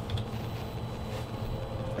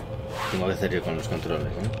 Tengo que hacer yo con los controles,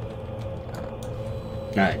 ¿eh?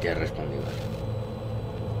 Nada, ya he respondido.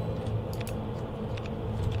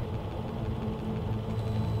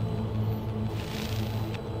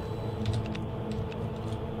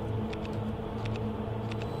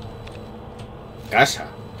 Casa.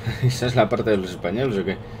 ¿Esa es la parte de los españoles o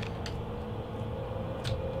qué?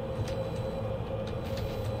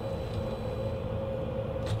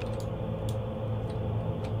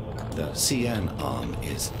 The CN arm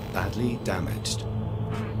is badly damaged.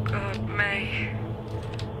 Oh, God, May.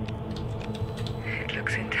 It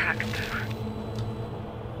looks intact, though.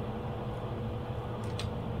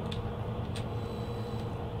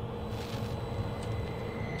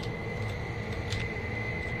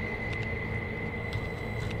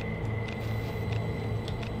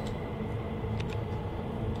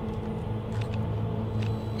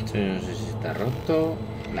 No sé si está roto.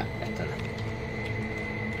 No, esto no.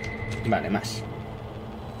 Vale, más.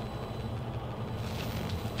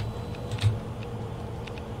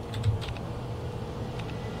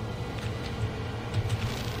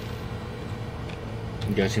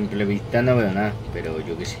 Yo a simple vista no veo nada, pero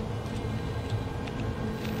yo que sé.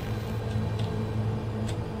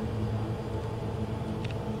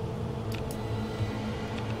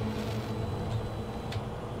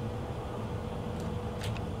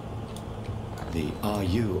 The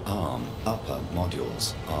RU arm upper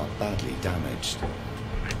modules are badly damaged.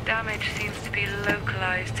 The damage seems to be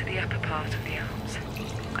localized to the upper part of the arms.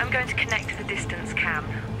 I'm going to connect to the distance cam.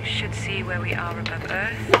 We should see where we are above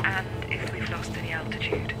Earth and if we've lost any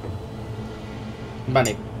altitude.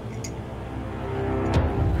 Vale. Oh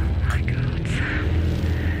my God.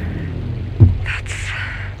 That's...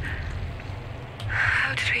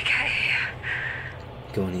 How did we get here?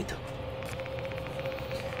 Qué bonito.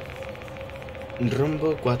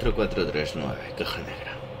 Rumbo 4439, caja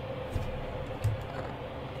negra.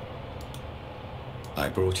 I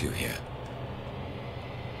brought you here.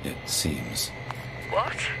 It seems.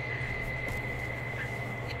 What?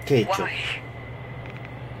 ¿Qué he hecho? Why?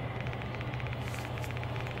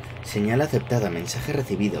 Señal aceptada, mensaje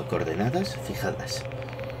recibido, coordenadas fijadas.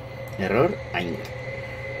 Error, AINC.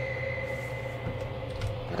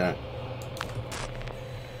 Perdón.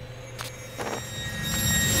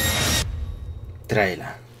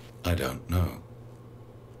 Tráela. I don't know.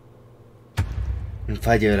 Un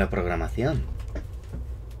fallo de la programación.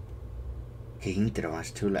 Qué intro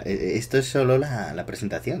más chula. Esto es solo la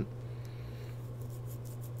presentación.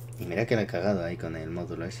 Y mira que la he cagado ahí con el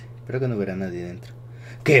módulo ese. Espero que no hubiera nadie dentro.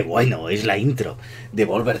 ¡Qué bueno! Es la intro.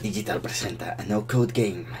 Devolver Digital presenta A No Code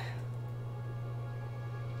Game.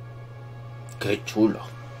 ¡Qué chulo!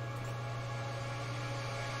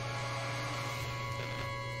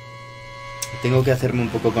 Tengo que hacerme un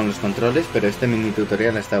poco con los controles, pero este mini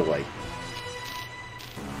tutorial está guay.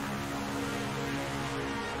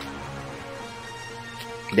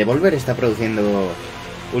 Devolver está produciendo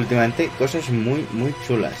últimamente cosas muy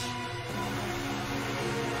chulas.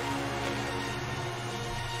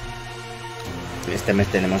 Este mes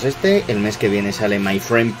tenemos este, el mes que viene sale My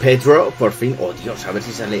Friend Pedro, por fin. Oh Dios, a ver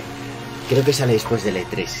si sale. Creo que sale después del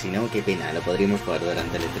E3, si no, qué pena, lo podríamos jugar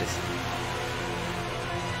durante el E3.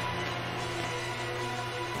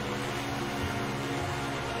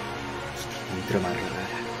 Intro más rara.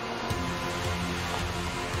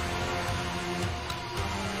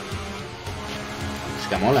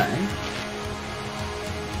 Música mola, ¿eh?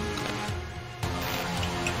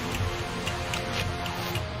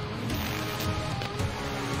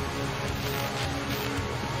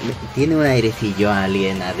 Tiene un airecillo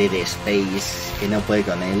alien a Dead Space que no puede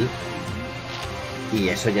con él. Y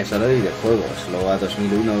eso ya solo de videojuegos. Luego a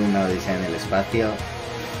 2001, una odisea en el espacio.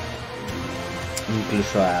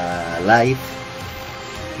 Incluso a Live,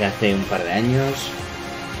 de hace un par de años.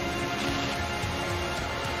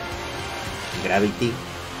 Gravity,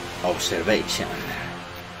 Observation.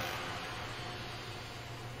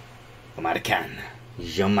 Omar Khan,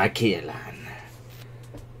 John McKellan.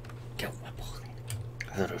 Qué guapo, joder.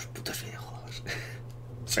 Adoro los putos videojuegos.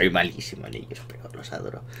 Soy malísimo en ellos, pero los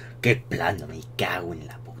adoro. Qué plano, me cago en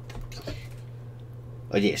la puta.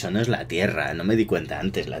 Oye, eso no es la Tierra, no me di cuenta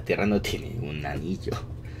antes, la Tierra no tiene un anillo.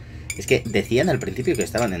 Es que decían al principio que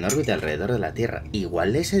estaban en órbita alrededor de la Tierra.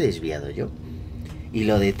 Igual les he desviado yo. Y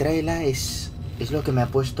lo de TRAERLA es lo que me ha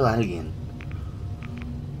puesto alguien.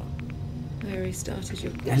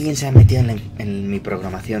 Alguien se ha metido en mi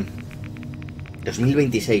programación.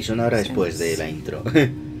 2026, una hora después de la intro.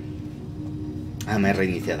 Ah, me he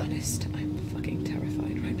reiniciado.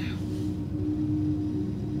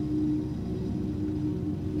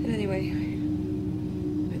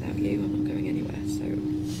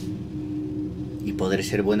 poder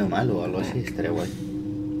ser bueno o malo o algo así, estaría guay.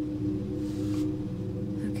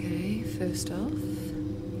 Okay, first off,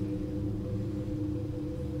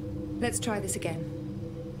 let's try this again.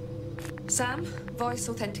 Sam, voice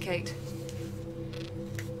authenticate.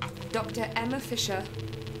 Dr. Emma Fisher,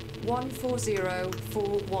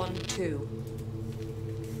 140412.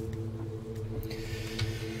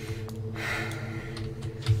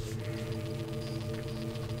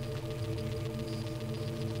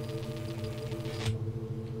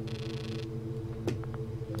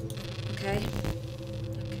 Okay.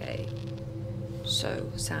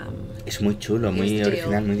 So, Sam. Es muy chulo, muy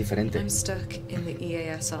original, muy diferente. I'm stuck in the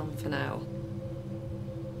EAS arm for now.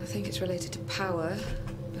 I think it's related to power,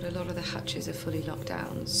 but a lot of the hatches are fully locked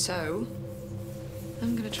down, so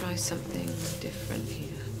I'm gonna try something different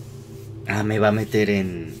here. Ah, me va a meter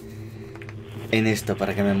en esto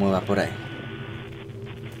para que me mueva por ahí.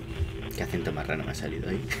 Qué acento marrano me ha salido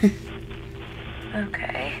ahí.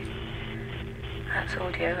 Okay. That's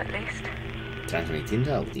audio at least.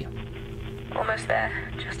 Transmitiendo audio. Almost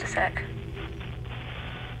there. Just a sec.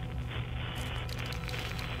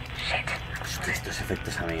 Shit. Hostia, estos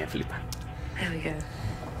efectos a mí me flipan. There we go.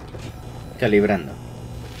 Calibrando.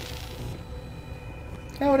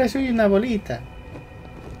 Ahora soy una bolita.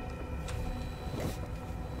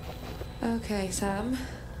 Okay, Sam.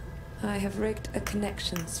 I have rigged a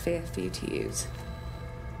connection sphere for you to use.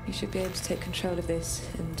 You should be able to take control of this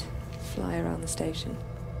and fly around the station.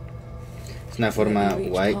 Es una forma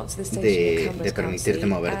guay de permitirte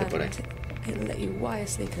moverte por ahí. It'll let you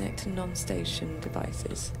wirelessly connect to non-station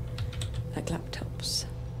devices, like laptops.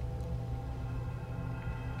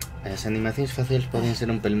 Las animaciones faciales pueden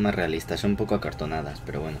ser un pelín más realistas, son un poco acartonadas,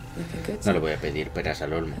 pero bueno, no le voy a pedir peras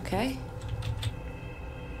al olmo. Okay.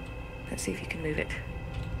 Let's see if you can move it.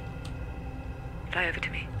 Fly over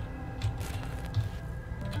to me.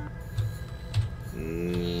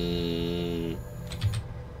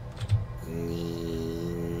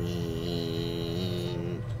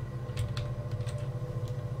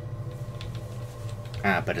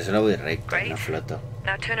 Ah, pero solo voy recto, no floto.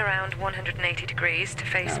 Now turn around 180 degrees to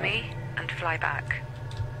face me and fly back.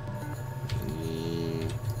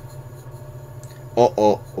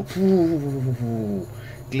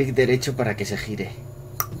 Clic derecho para que se gire.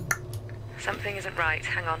 Something isn't right.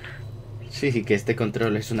 Hang on. Sí, que este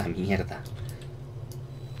control es una mierda.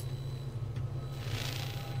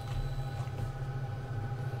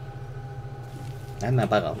 Ah, me ha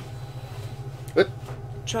apagado.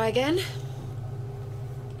 Try again.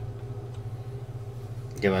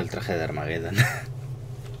 Lleva el traje de Armageddon.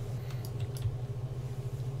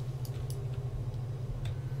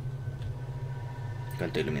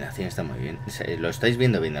 Cuanto a iluminación está muy bien. Lo estáis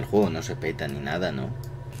viendo bien el juego, no se peta ni nada, ¿no?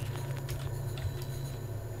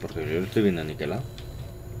 Porque yo lo estoy viendo niquelado.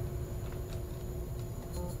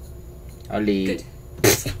 Oli.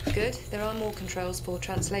 Good. There are more controls for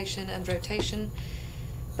translation and rotation,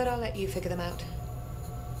 but I'll let you figure them out.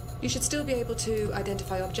 You should still be able to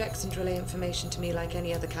identify objects and relay information to me like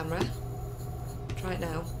any other camera. Try it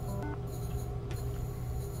now.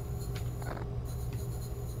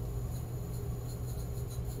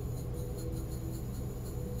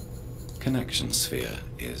 Connection sphere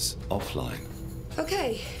is offline.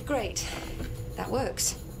 Okay, great. That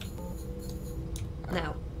works.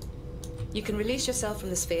 Now, you can release yourself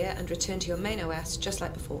from the sphere and return to your main OS just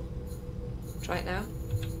like before. Try it now.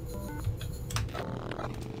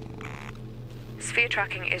 Sphere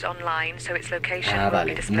tracking is online, so its location Ah, will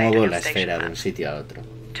be vale. displayed on Muevo your la station esfera de map. un sitio a otro.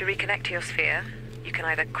 To reconnect to your sphere, you can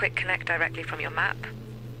either quick connect directly from your map,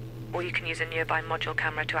 or you can use a nearby module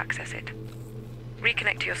camera to access it.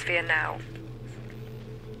 Reconnect to your sphere now.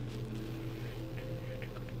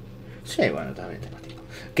 Sí, bueno, todavía tengo tiempo.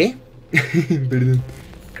 ¿Qué? Perdón.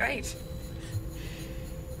 Great.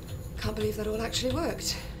 Can't believe that all actually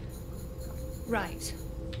worked. Right.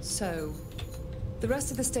 So, the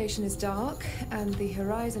rest of the station is dark, and the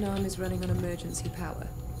horizon arm is running on emergency power.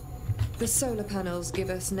 The solar panels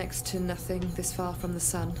give us next to nothing this far from the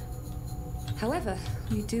sun. However,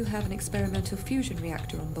 we do have an experimental fusion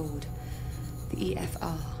reactor on board, the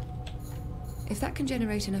EFR. If that can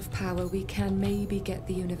generate enough power, we can maybe get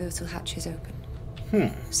the universal hatches open.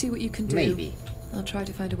 See what you can do. Maybe. I'll try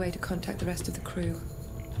to find a way to contact the rest of the crew.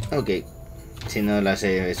 Ok. Si no las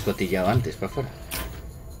he escotillado antes, para afuera.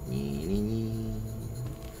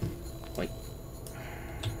 Uy.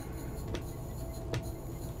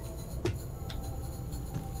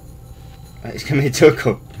 Ah, es que me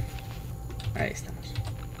choco. Ahí estamos.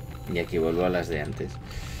 Y aquí vuelvo a las de antes.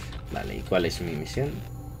 Vale, ¿y cuál es mi misión?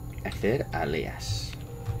 Acceder a Leas.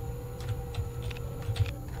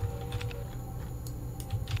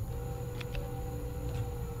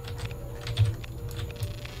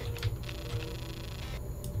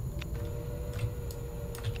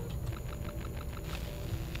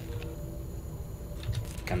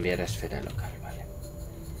 Cambiar a esfera local, vale.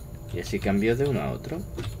 Y así cambió de uno a otro.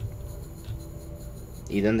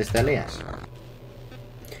 ¿Y dónde está Aleas?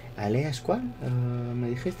 ¿Aleas cuál? ¿Me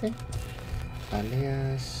dijiste?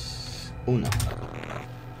 Aleas 1.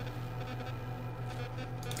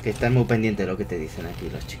 Que estás muy pendiente de lo que te dicen aquí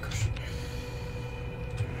los chicos.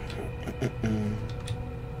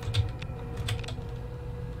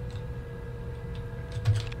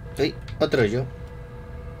 Uy, otro yo.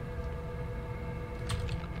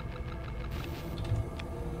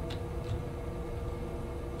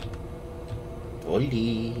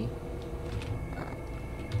 Oli.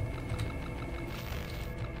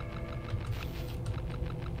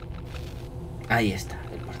 Ahí está,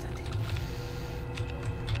 el portátil.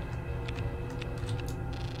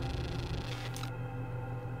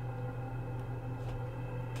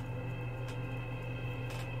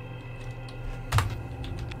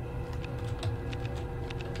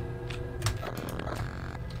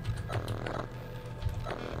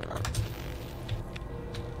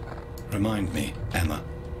 Remind me, Emma,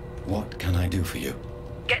 what can I do for you?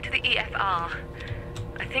 Get to the EFR.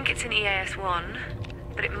 I think it's in EAS 1,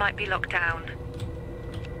 but it might be locked down.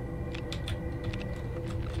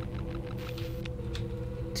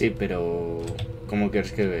 Sí, pero ¿cómo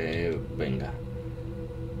quieres que venga?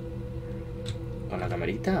 ¿Con la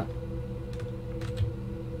camarita?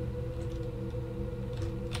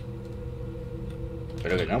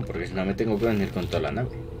 Pero que no, porque si no me tengo que venir con toda la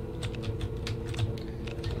nave.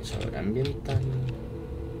 Sensor ambiental.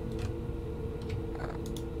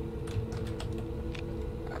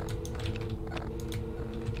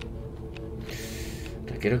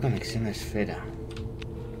 Requiero conexión a esfera.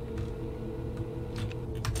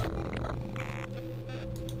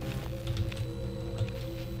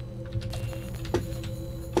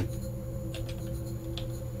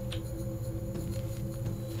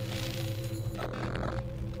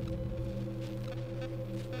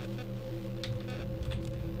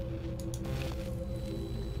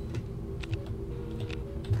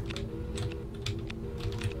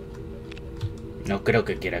 No creo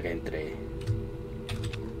que quiera que entre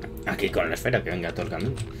aquí con la esfera, que venga todo el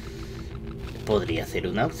camino. Podría ser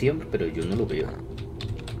una opción, pero yo no lo veo.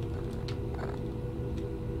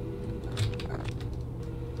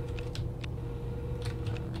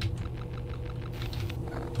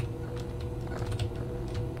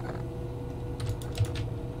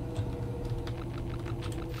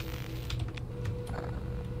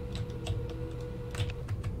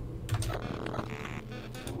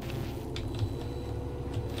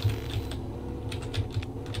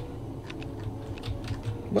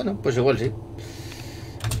 Bueno, pues igual sí.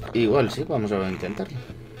 Igual sí, vamos a intentarlo.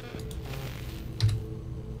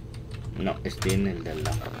 No, estoy en el de al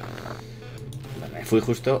lado. Vale, me fui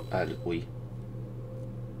justo al... Uy.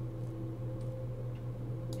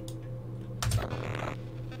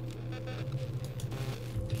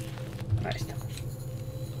 Ahí estamos.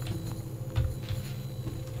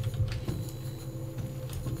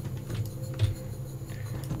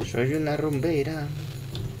 Soy una rumbera.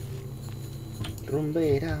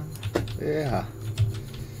 Rumbera,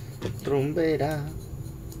 rumbera,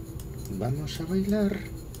 vamos a bailar.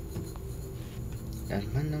 Las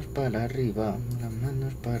manos para arriba, las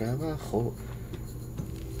manos para abajo.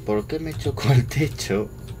 ¿Por qué me chocó al techo?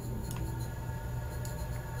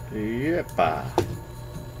 ¡Yepa!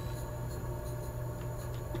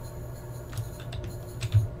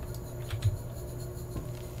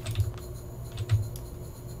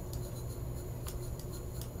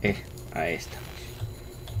 Ahí estamos.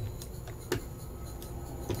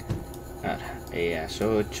 Ahora, EAS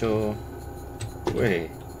 8.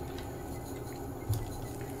 Ué.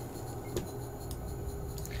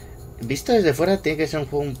 Visto desde fuera tiene que ser un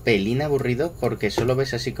juego un pelín aburrido porque solo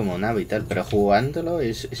ves así como nave y tal, pero jugándolo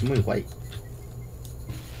es muy guay.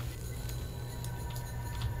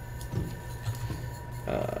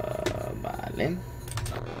 Vale.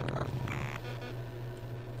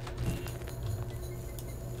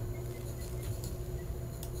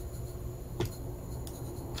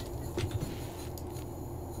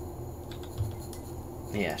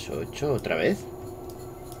 EAS 8 otra vez.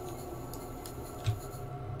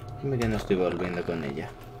 Dime que no estoy volviendo con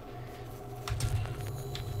ella.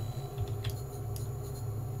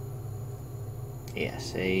 EAS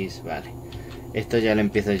 6, vale. Esto ya lo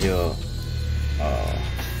empiezo yo. Oh.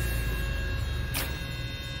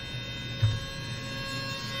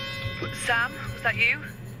 Sam, was that you?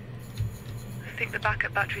 I think the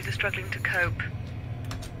backup batteries are struggling to cope.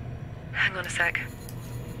 Hang on a sec.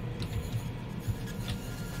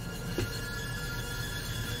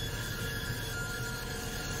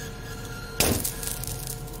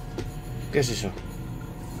 ¿Qué es eso?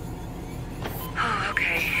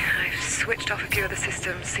 switched off a few of the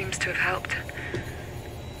systems. Seems to have helped.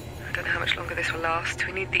 I don't know how much longer this will last.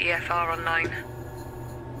 We need the EFR online.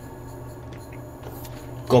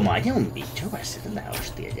 Como haya un bicho, va a ser la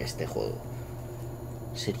hostia ya este juego.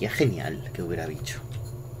 Sería genial que hubiera bicho.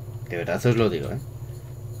 De verdad os lo digo, ¿eh?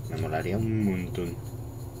 Me molaría un montón.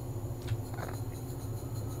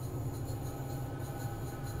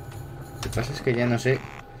 Lo que pasa es que ya no sé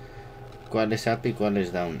cuál es up y cuál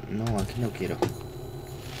es down. No, aquí no quiero.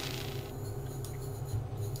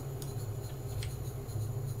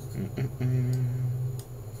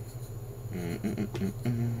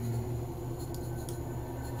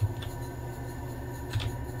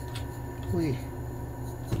 Uy.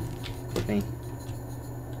 Sí.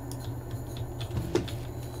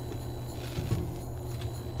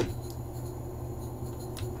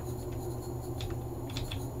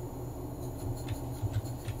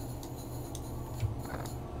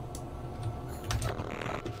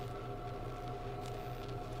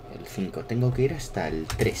 El 5. Tengo que ir hasta el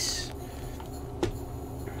 3.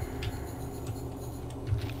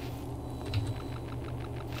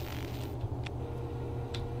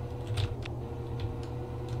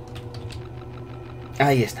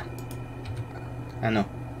 Ahí está. Ah, no.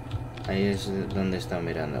 Ahí es donde estaba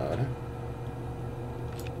mirando ahora.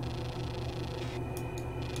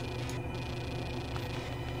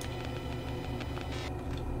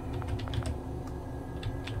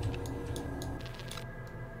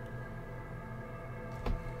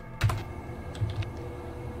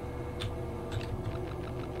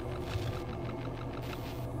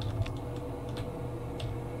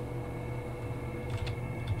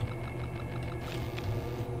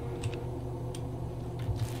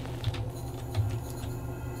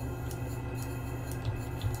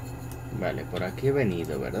 Vale, por aquí he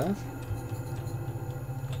venido, ¿verdad?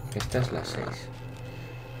 Esta es la 6.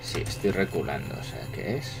 Sí, estoy reculando, o sea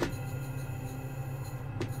que es...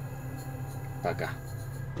 para acá.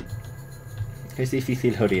 Es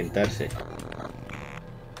difícil orientarse.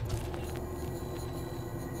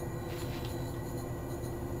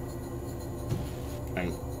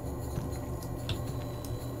 Ahí.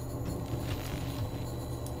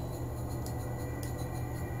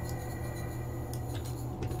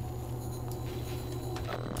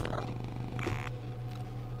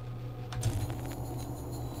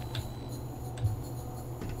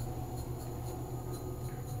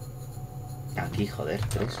 Aquí, joder,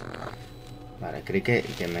 3. Vale, creí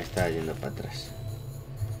que me estaba yendo para atrás.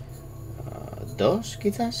 2,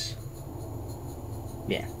 quizás.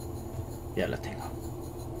 Bien, ya lo tengo.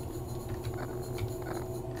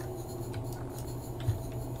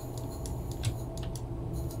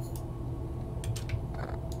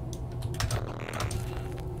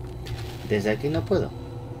 Desde aquí no puedo.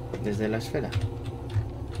 Desde la esfera.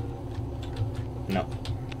 No.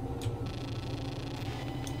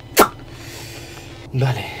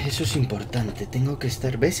 Vale, eso es importante. Tengo que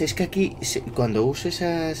estar... ¿Ves? Es que aquí, cuando uso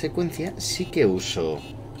esa secuencia, sí que uso...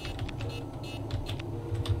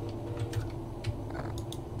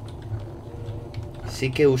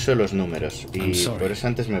 Sí que uso los números. Y por eso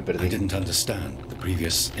antes me perdí. I didn't understand the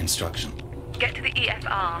previous instruction. Get to the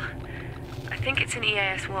EFR. I think it's in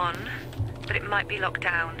EAS1, but it might be locked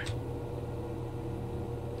down.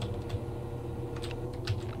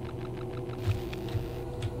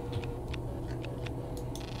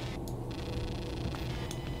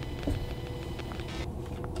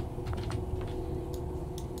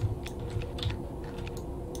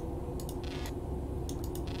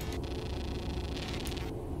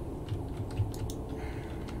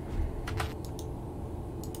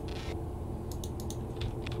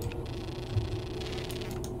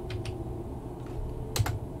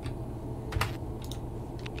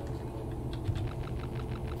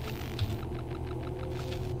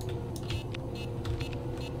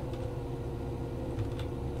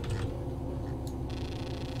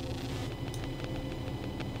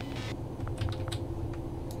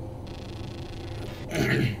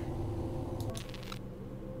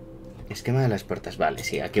 Esquema de las puertas. Vale,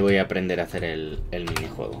 sí, aquí voy a aprender a hacer el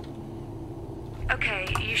minijuego. Okay,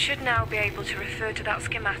 you should now be able to refer to that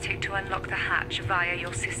schematic to unlock the hatch via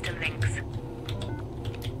your system links.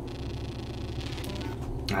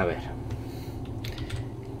 A ver.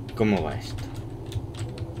 ¿Cómo va esto?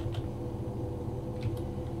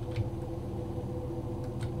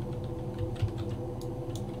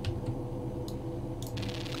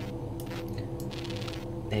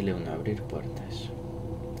 L1 abrir puertas.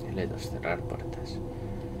 L2 cerrar puertas.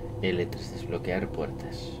 L3 desbloquear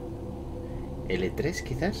puertas. L3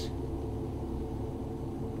 quizás.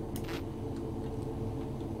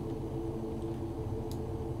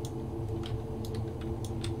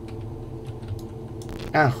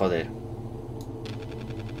 Ah, joder.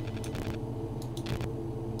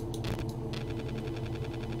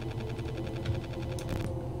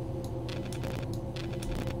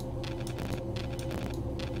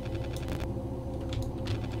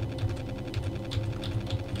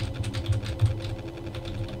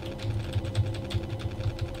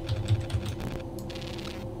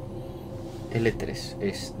 L3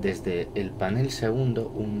 es desde el panel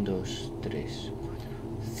segundo 1, 2, 3, 4,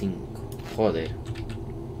 5. Joder.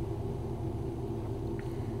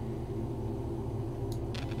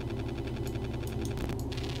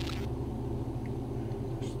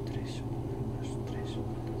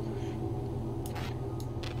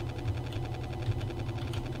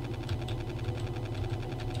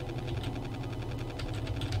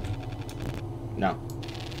 No.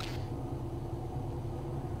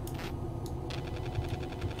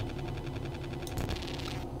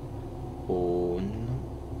 Uno,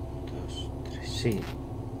 dos, tres, sí.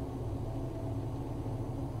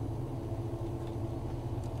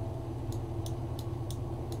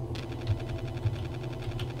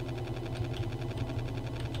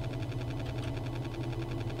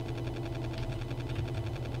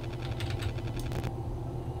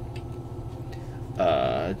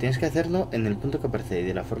 Tienes que hacerlo en el punto que aparece y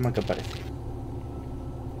de la forma que aparece.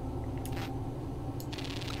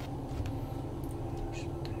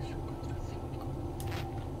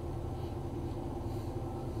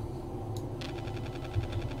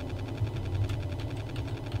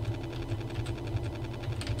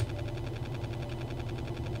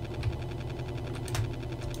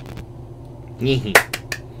 Ñiji.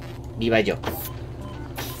 Viva yo.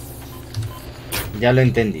 Ya lo he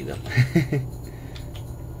entendido.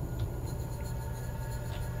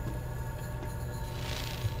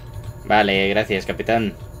 Vale, gracias,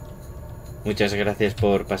 capitán. Muchas gracias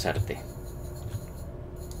por pasarte.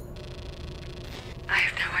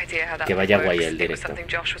 Que vaya guay el directo.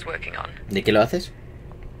 ¿De qué lo haces?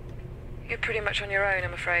 You're pretty much on your own,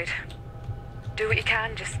 I'm afraid. Do what you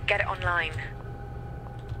can, just get it online.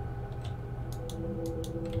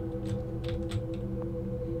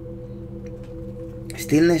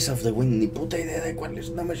 Stillness of the Wind, ni puta idea de cuál es,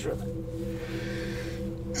 no me suena.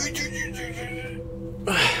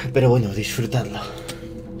 Pero bueno, disfrutadlo.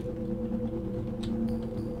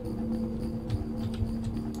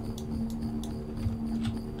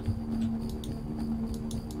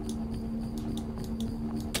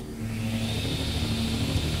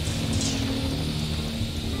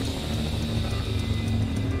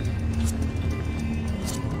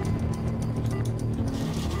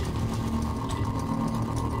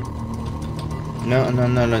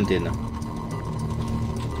 No lo entiendo.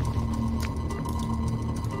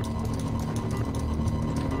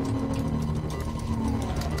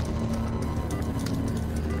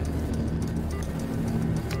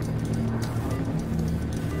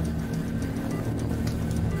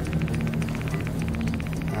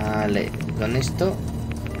 Vale, con esto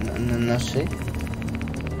no sé.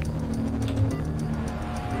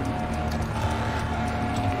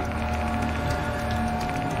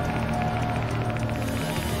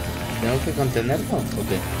 ¿Tengo que contenerlo o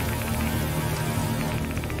qué?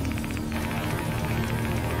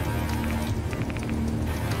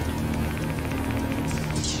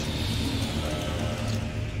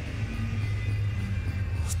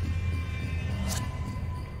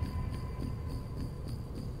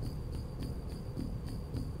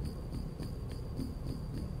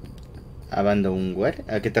 Abandonware,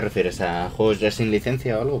 ¿a qué te refieres? ¿A juegos ya sin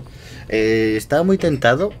licencia o algo? Estaba muy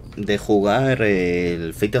tentado de jugar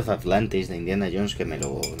el Fate of Atlantis de Indiana Jones, que me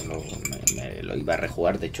lo iba a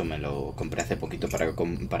rejugar. De hecho me lo compré hace poquito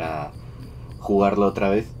para jugarlo otra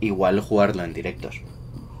vez. Igual jugarlo en directos.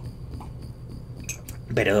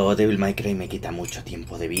 Pero Devil May Cry me quita mucho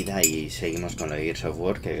tiempo de vida y seguimos con lo de Gears of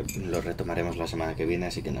War, que lo retomaremos la semana que viene,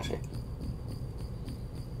 así que no sé.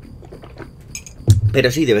 Pero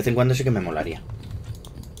sí, de vez en cuando sí que me molaría.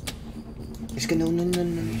 Es que no.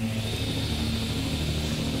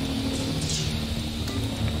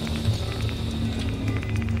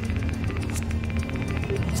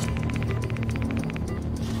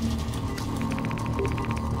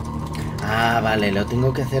 Ah, vale, lo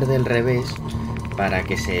tengo que hacer del revés para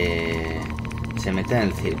que se meta en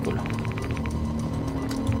el círculo.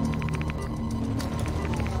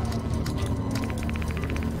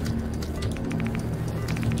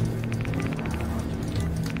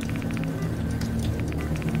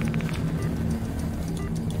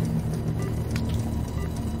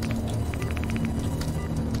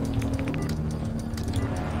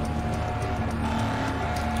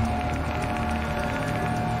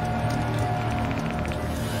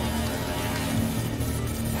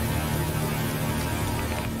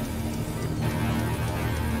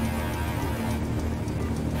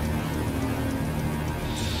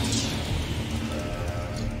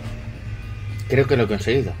 Creo que lo he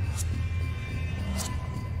conseguido.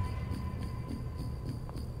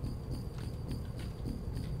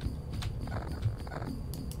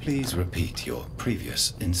 Please repeat your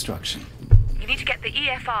previous instruction. You need to get the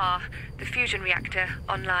EFR, the fusion reactor,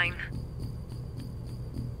 online.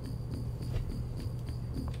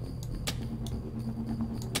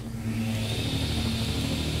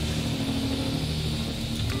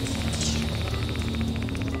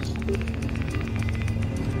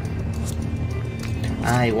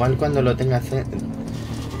 Ah, igual cuando lo tenga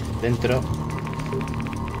dentro.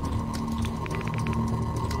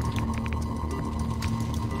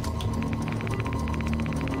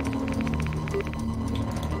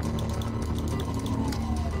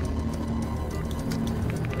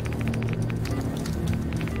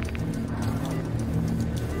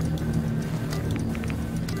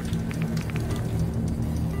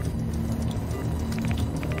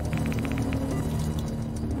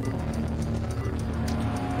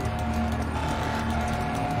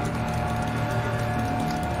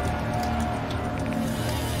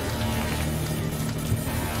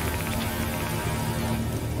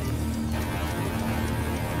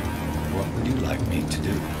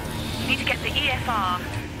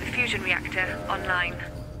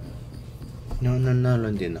 No lo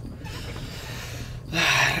entiendo.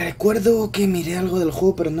 Recuerdo que miré algo del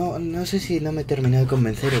juego, pero no sé si no me terminó de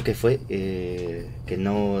convencer o qué fue. Que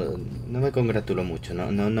no me congratuló mucho.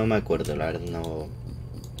 No me acuerdo, la verdad. No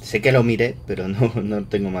sé que lo miré, pero no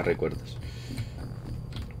tengo más recuerdos.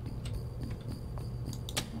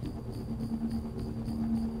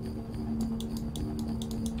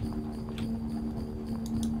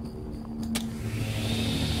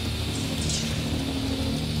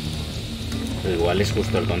 Igual es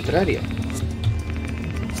justo al contrario.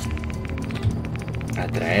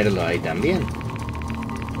 Atraerlo ahí también.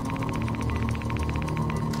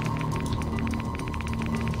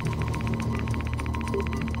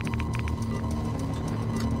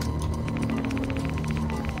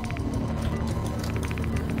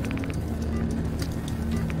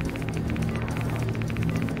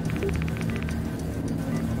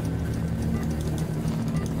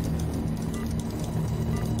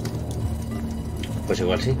 Pues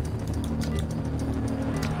igual sí.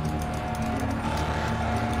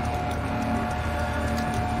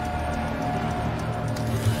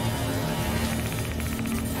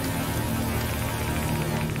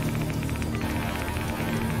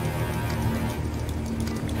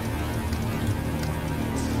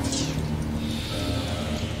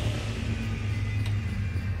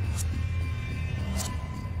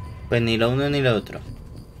 Pues ni lo uno ni lo otro.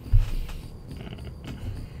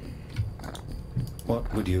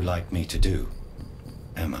 What would you like me to do,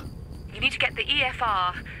 Emma? You need to get the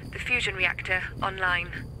EFR, the fusion reactor, online.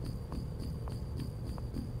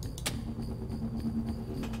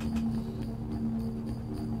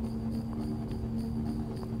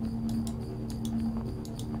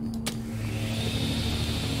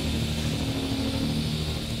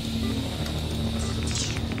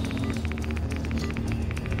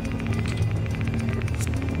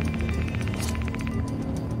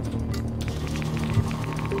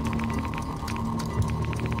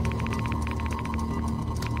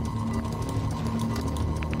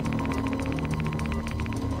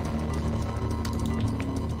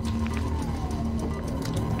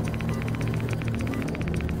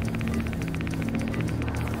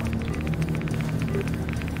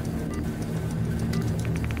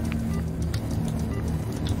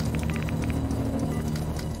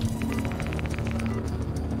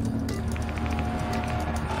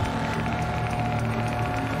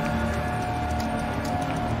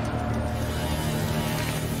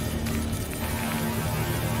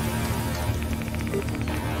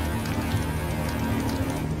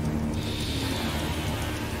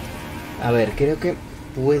 A ver, creo que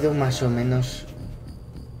puedo más o menos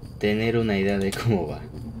tener una idea de cómo va.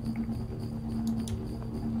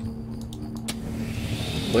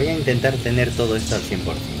 Voy a intentar tener todo esto al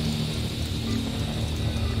 100%.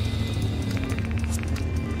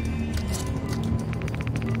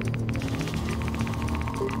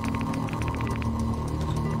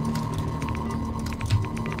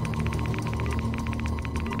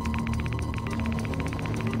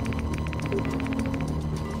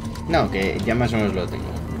 No, que ya más o menos lo tengo.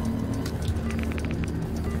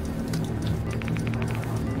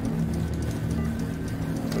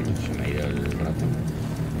 Coño, se me ha ido el ratón.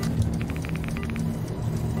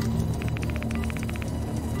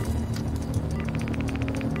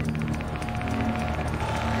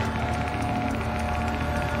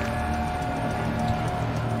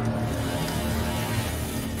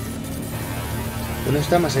 No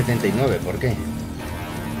está más 79, ¿por qué?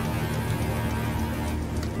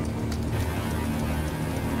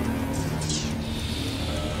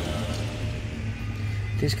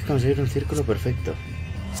 Tienes que conseguir un círculo perfecto.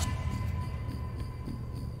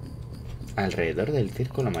 Alrededor del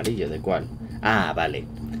círculo amarillo, ¿de cuál? Ah, vale.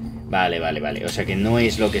 Vale. O sea que no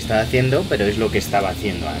es lo que está haciendo, pero es lo que estaba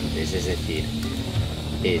haciendo antes. Es decir,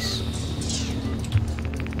 es...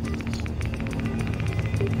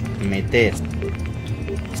 meter...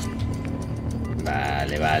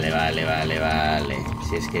 Vale.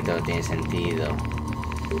 Si es que todo tiene sentido.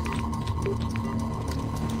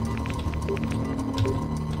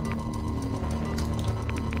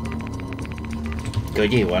 Que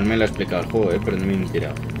oye, igual me lo ha explicado el juego, pero no me he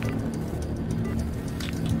enterado.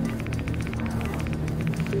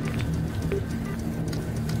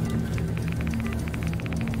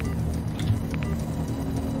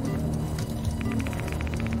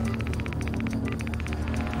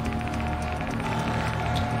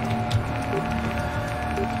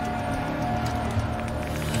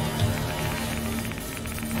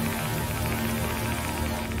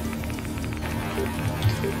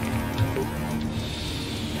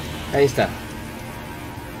 Ahí está.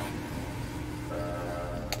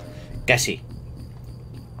 Casi.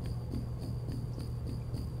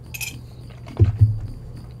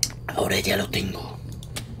 Ahora ya lo tengo.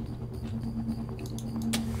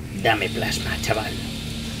 Dame plasma, chaval.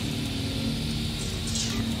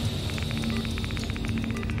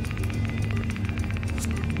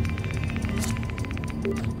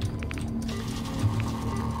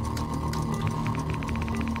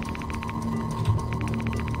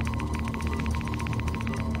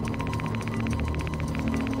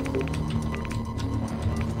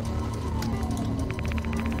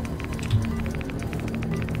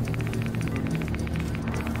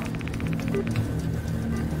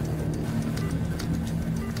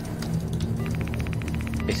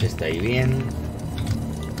 Ese está ahí bien.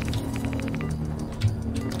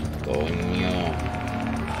 Coño.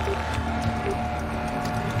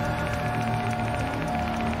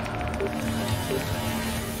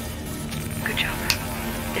 Good job.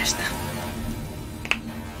 Ya está.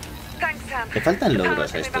 Thanks, Sam. Le faltan The power's logros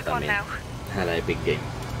a coming esto back on también. now. A la Epic Game.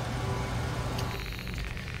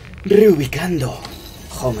 Reubicando.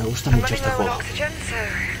 Jo, me gusta I'm mucho running este low on juego. oxygen, so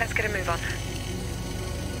let's get a move on.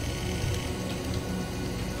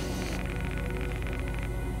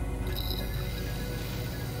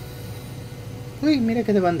 Uy, mira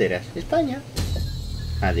qué de banderas. España.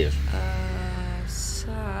 Adiós.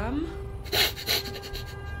 Sam?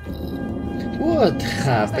 What Is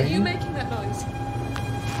that you happened? making that noise?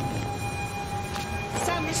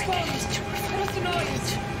 Sam, respond! What's the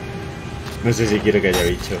noise? No sé si quiero que haya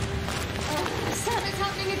bicho. Sam, it's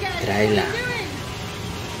happening again! Tráela. What are you doing?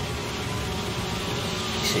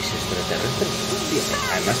 ¿Sois extraterrestres? Hostia.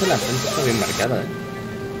 Además en la frente está bien marcada,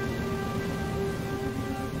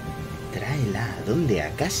 Tráela. ¿A dónde? ¿A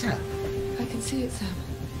casa? I can see it, Sam.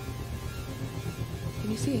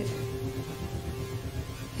 Can you see it?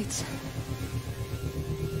 It's...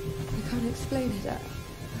 I can't explain it.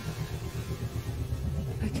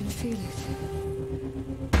 I can feel it.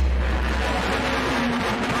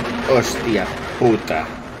 Hostia puta.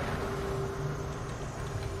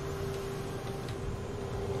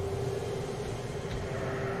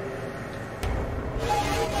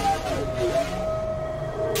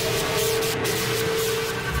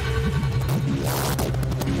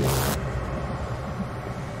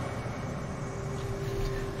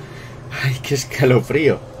 Ay, qué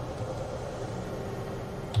escalofrío.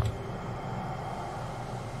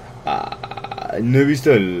 Ah, no he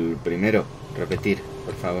visto el primero. Repetir,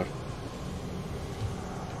 por favor.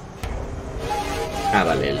 Ah,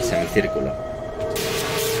 vale, el semicírculo.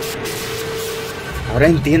 Ahora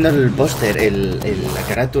entiendo el póster. La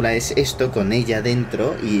carátula es esto con ella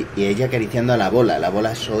dentro y ella acariciando a la bola. La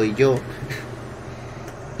bola soy yo.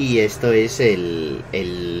 Y esto es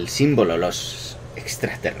el símbolo, los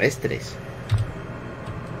extraterrestres.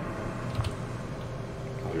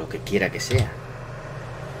 O lo que quiera que sea.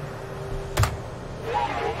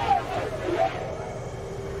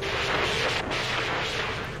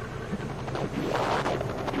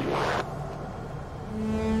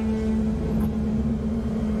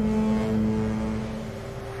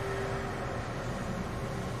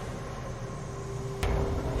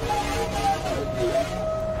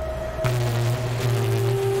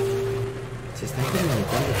 Se están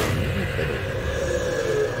comunicando conmigo, pero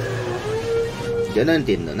yo no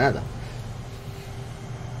entiendo nada.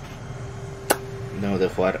 No de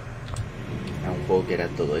jugar a un juego que era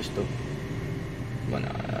todo esto. Bueno,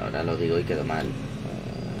 ahora lo digo y quedó mal.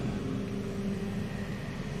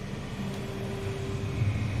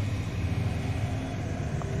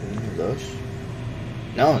 2.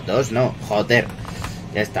 No, 2 no, joder.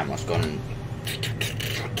 Ya estamos con...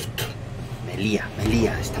 Me lía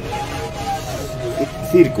esta mierda.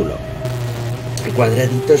 Círculo.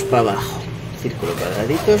 Cuadraditos para abajo. Círculo,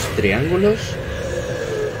 cuadraditos, triángulos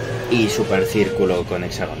y supercírculo con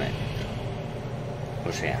hexágono.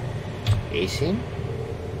 O sea, ese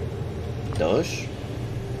 2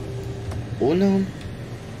 1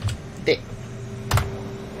 D.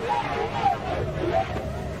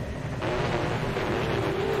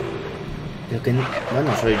 Pero que no,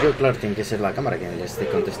 bueno, soy yo, claro, tiene que ser la cámara quien le esté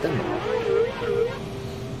contestando.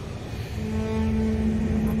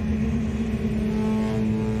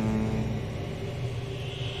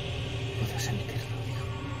 Puedo sentirlo, digo.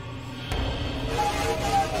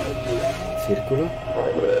 Círculo.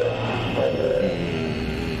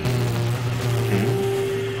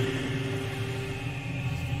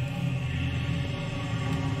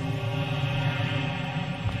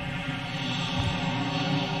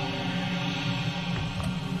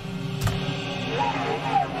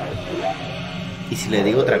 ¿Y si le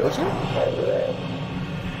digo otra cosa?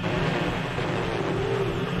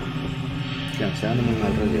 Que me está dando muy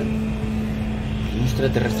mal rollo. Un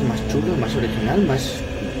extraterrestre más chulo, más original, más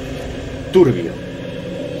turbio.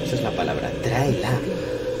 Esa es la palabra. Tráela.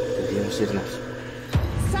 Deberíamos irnos.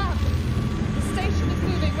 Sam, the station is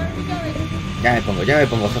moving. Where are we going? Ya me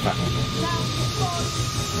pongo, jefa.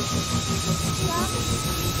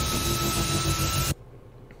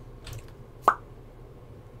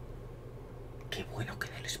 Qué bueno que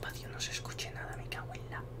en el espacio no se escuche nada, me cago en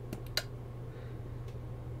la puta.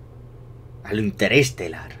 A lo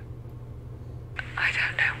interestelar. I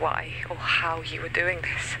don't know why or how you were doing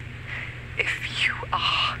this. If you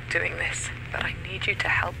are doing this, but I need you to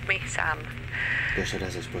help me, Sam. 2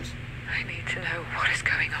 horas después. I need to know what is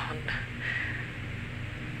going on.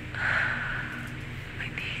 I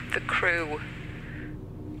need the crew.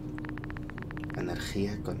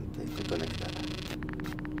 Energía conectada.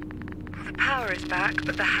 Well, the power is back,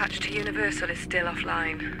 but the hatch to Universal is still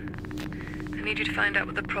offline. I need you to find out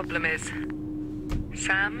what the problem is.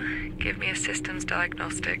 Sam, give me a systems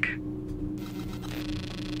diagnostic.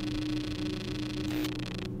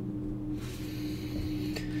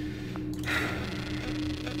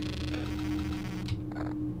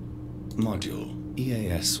 Module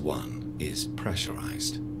EAS-1 is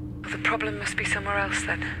pressurized. The problem must be somewhere else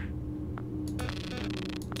then.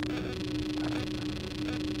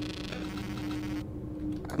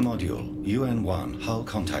 Module UN-1 HAL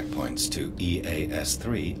contact points to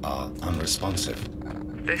EAS-3 are unresponsive.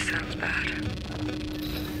 This sounds bad.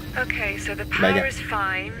 Okay, so the power is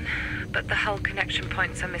fine, but the hull connection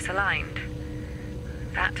points are misaligned.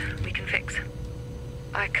 That we can fix.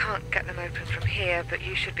 I can't get them open from here, but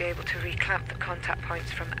you should be able to reclamp the contact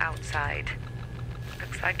points from outside.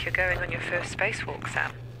 Looks like you're going on your first spacewalk,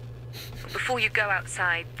 Sam. Before you go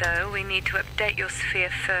outside, though, we need to update your sphere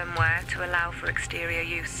firmware to allow for exterior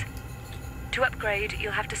use. To upgrade,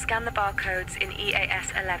 you'll have to scan the barcodes in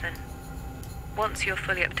EAS-11. Once you're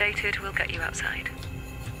fully updated, we'll get you outside.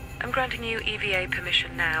 I'm granting you EVA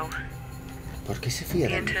permission now. ¿Por qué se fía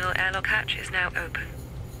The de mí? internal airlock hatch is now open.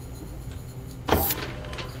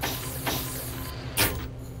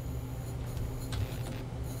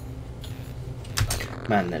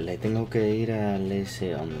 Mándale, tengo que ir al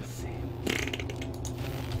S11.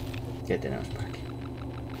 ¿Qué tenemos por aquí?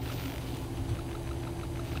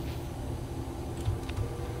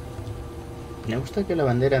 Me gusta que la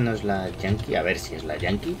bandera no es la yankee. A ver si es la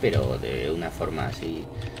yankee, pero de una forma así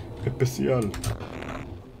especial.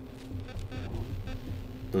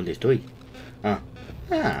 ¿Dónde estoy? Ah,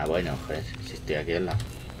 bueno, joder, si estoy aquí al lado.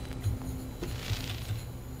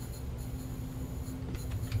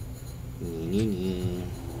 Ni.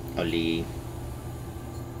 Oli.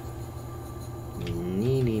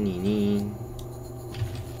 Ni.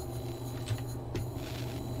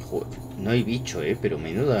 Joder, no hay bicho, pero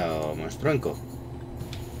menuda monstruenco.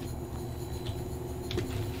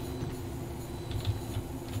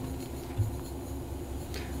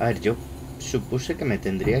 A ver, yo supuse que me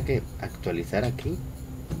tendría que actualizar aquí.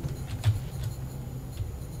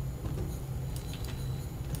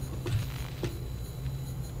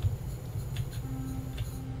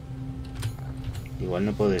 Igual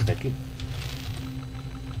no puedo desde aquí.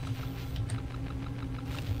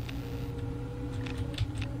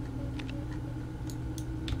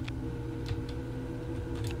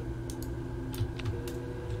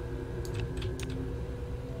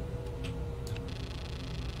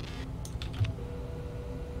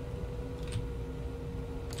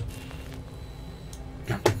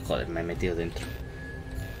 No, joder, me he metido dentro.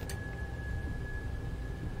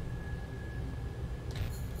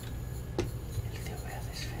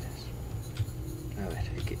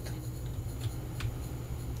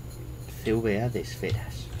 CVA de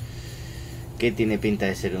esferas. ¿Qué tiene pinta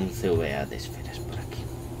de ser un CVA de esferas por aquí?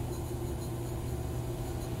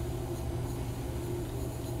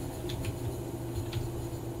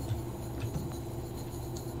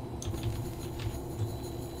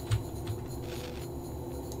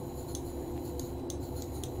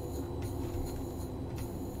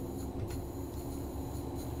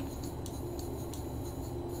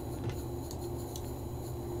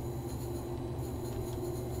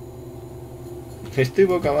 Estoy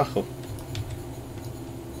boca abajo.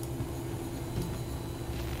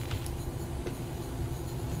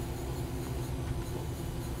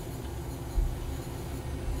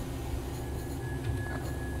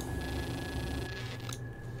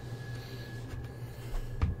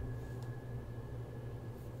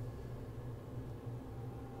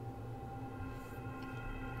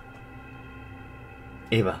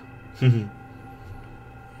 Eva.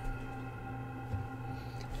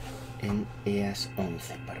 En EAS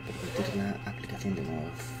 11 para permitir la aplicación de nuevo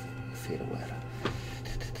firmware.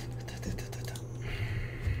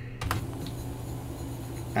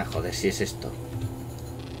 Ah, joder, si es esto.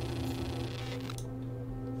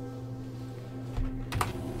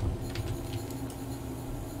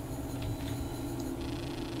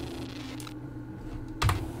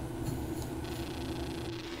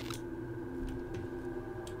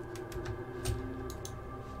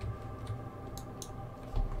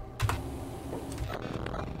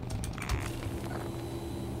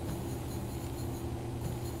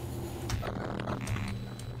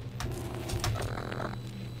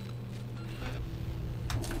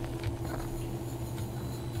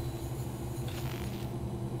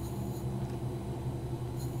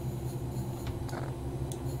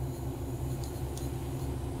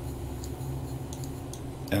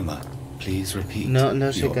 Emma, please repeat No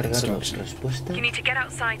sé your cargar instructions. respuesta. You need to get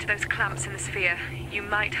outside to those clamps in the sphere. You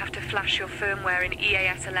might have to flash your firmware in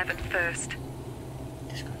EAS 11 first.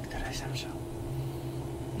 Desconectar a Samsung.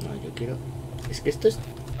 No, yo quiero... Es que esto es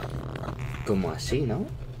como así, ¿no?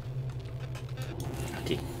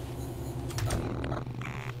 Aquí.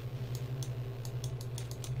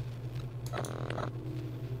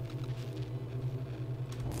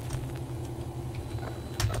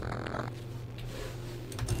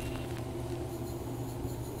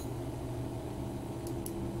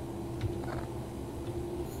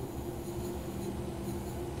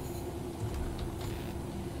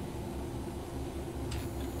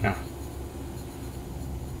 Ah.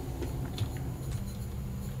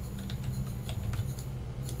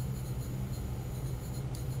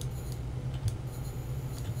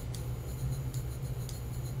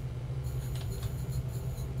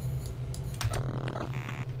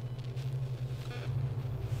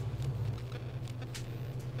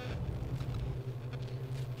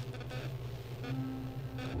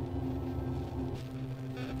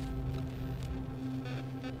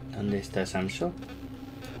 ¿Dónde está Samsung?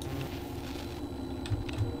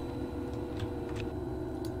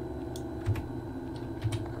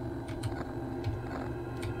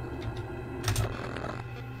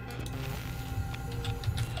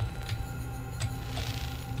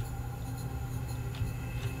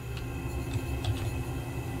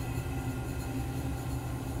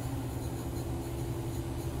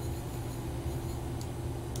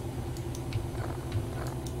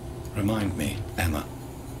 Remind me, Emma,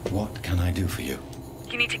 what can I do for you?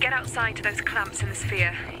 You need to get outside to those clamps in the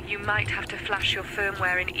sphere. You might have to flash your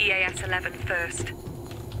firmware in EAS 11 first.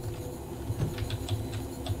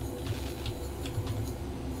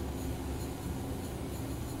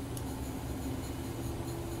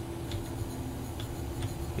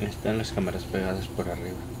 Están las cámaras pegadas por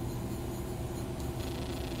arriba.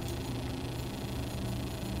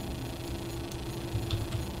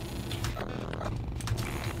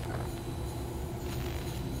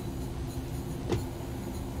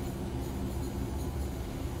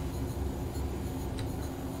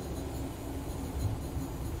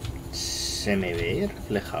 ¿Se me ve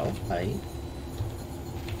reflejado ahí?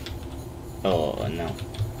 Oh, no.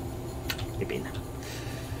 Qué pena.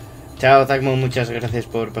 Chao, Zagmo, muchas gracias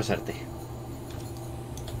por pasarte.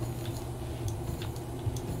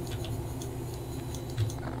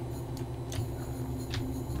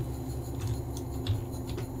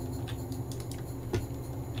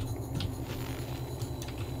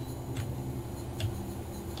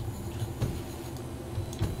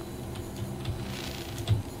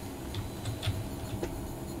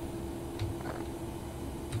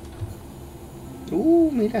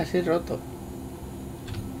 Mira, se ha roto.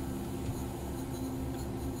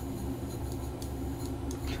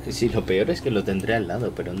 Sí, lo peor es que lo tendré al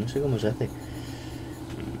lado, pero no sé cómo se hace.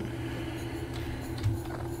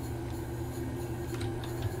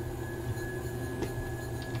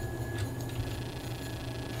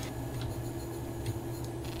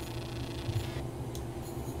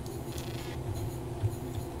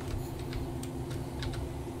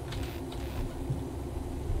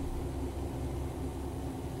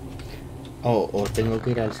 O tengo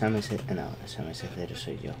que ir al SAMS... No, el SAMS 0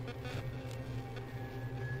 soy yo.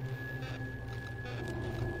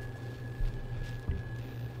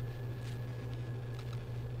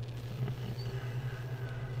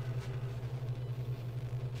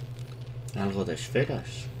 ¿Algo de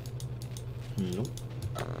esferas? No.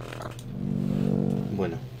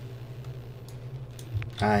 Bueno.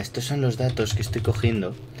 Ah, estos son los datos que estoy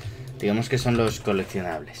cogiendo. Digamos que son los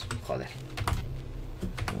coleccionables. Joder.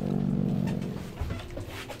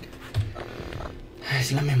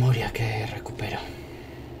 Es la memoria que recupero.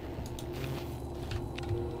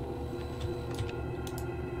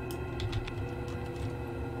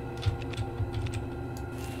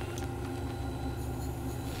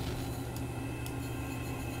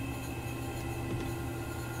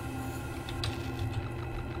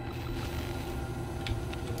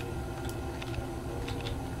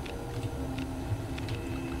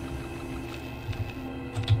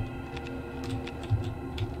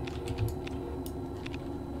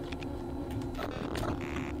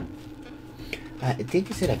 Ah, tiene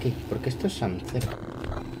que ser aquí, porque esto es SAM 0.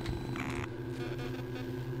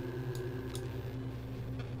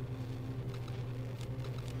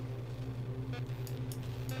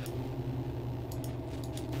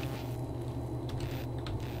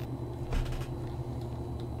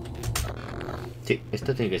 Sí,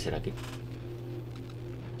 esto tiene que ser aquí.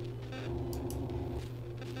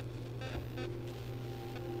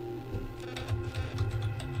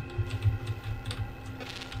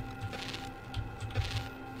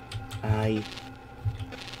 Ay.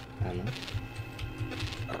 Ah, no.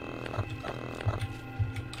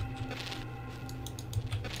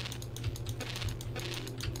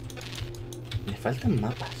 Me faltan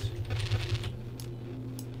mapas.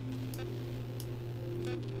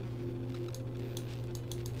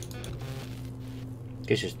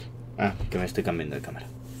 ¿Qué es esto? Ah, que me estoy cambiando de cámara.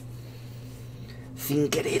 Sin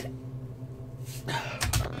querer.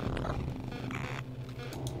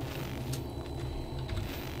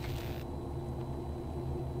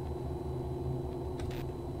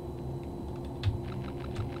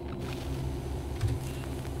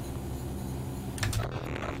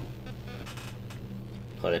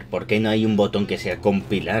 Joder, ¿por qué no hay un botón que sea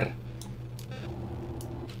compilar?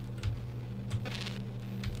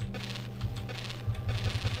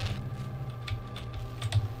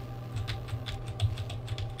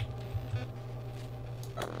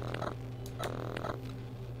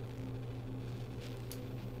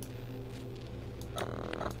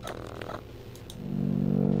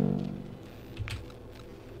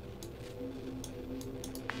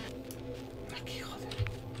 Aquí, joder.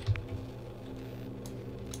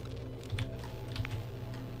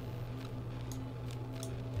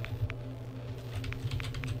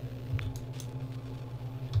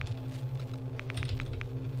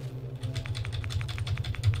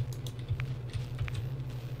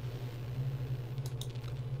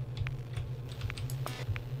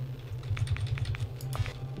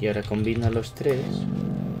 Y ahora combino los tres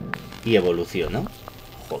y evoluciono.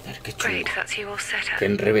 Joder, qué chulo. Great, that's you all set up. Qué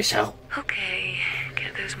enrevesado. Okay,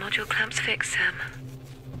 get those module clamps fixed, Sam.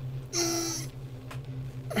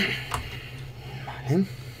 Vale.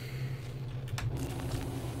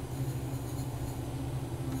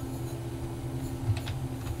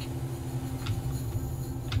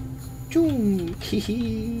 ¡Chum!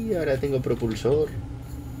 Jiji, ahora tengo propulsor.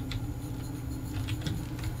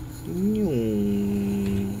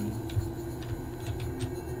 ¡Ñum!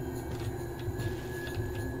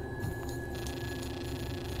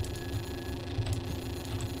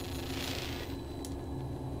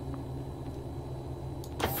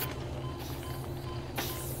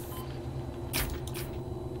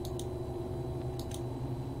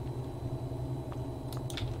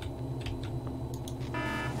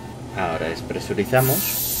 Ahora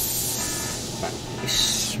despresurizamos. Vale,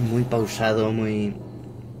 es muy pausado, muy...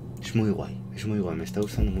 Es muy guay, me está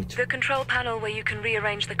gustando mucho. The control panel where you can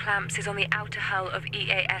rearrange the clamps is on the outer hull of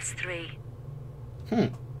EAS-3.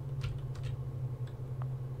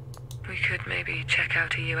 We could maybe check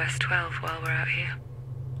out a US-12 while we're out here.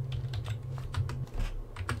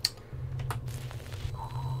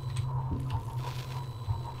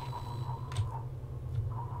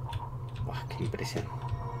 Buah, qué impresión.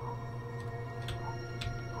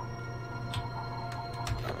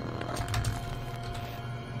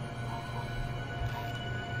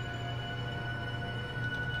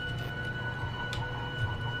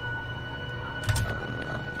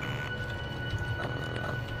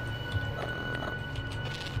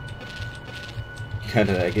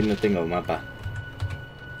 Claro, de aquí no tengo mapa.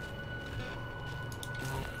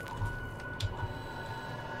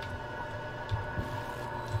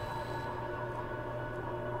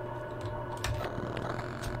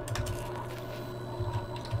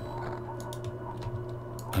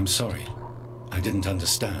 I'm sorry. I didn't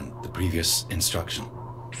understand the previous instruction.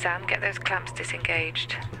 Sam, get those clamps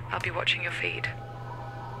disengaged. I'll be watching your feed.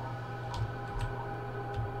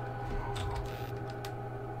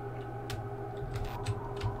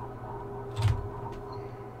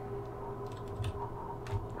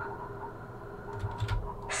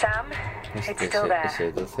 Sam, it's still there.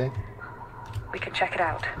 S12. We can check it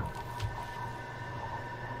out.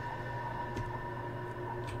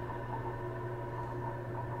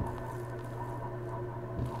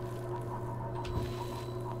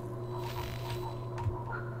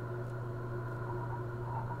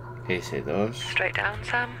 S2. Straight down,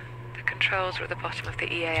 Sam. The controls are at the bottom of the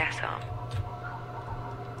EAS arm.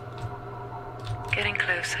 Getting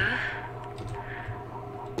closer.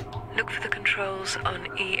 Look for the controls on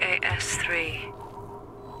EAS 3.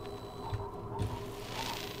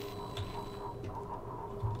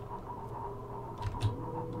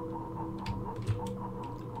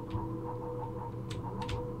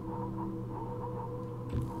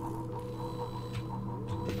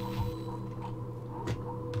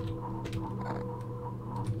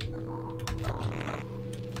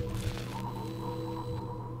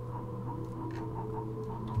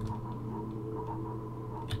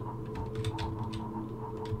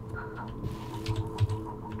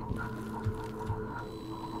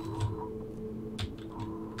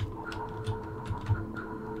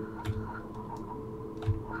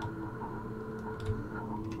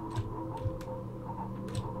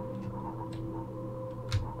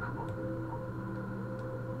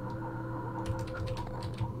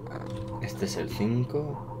 Este es el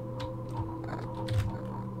 5.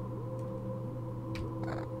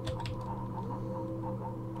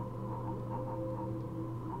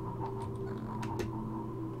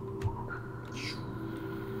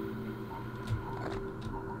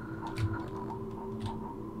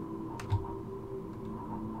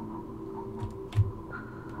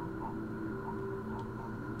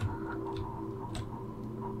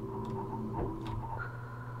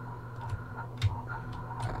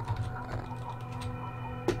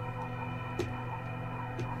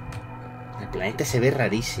 El planeta se ve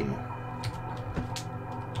rarísimo.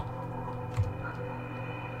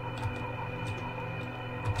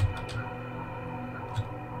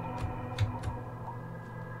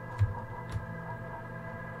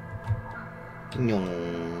 No.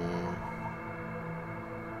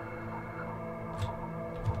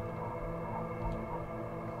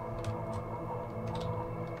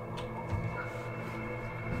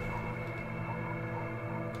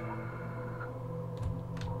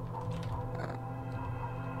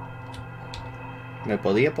 Me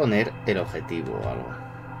podía poner el objetivo o algo.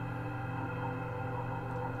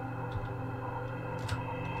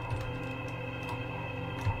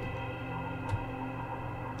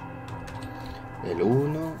 El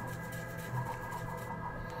 1.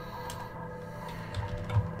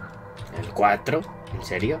 El 4. ¿En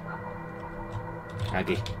serio?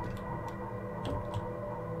 Aquí.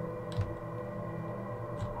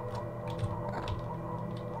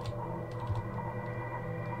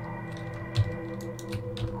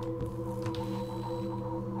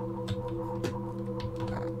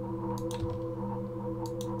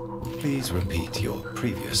 Please repeat your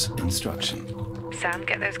previous instruction. Sam,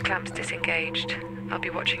 get those clamps disengaged. I'll be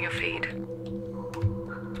watching your feed.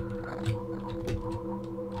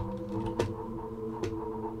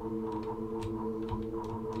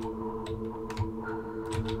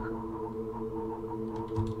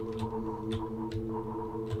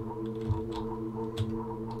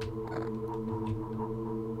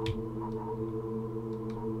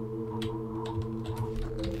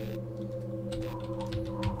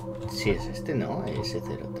 Si es este, no, es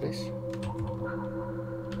S03.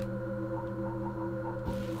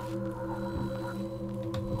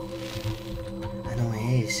 Ah, no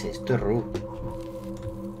es, esto es RU.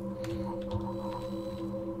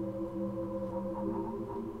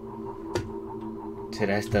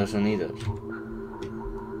 ¿Será Estados Unidos?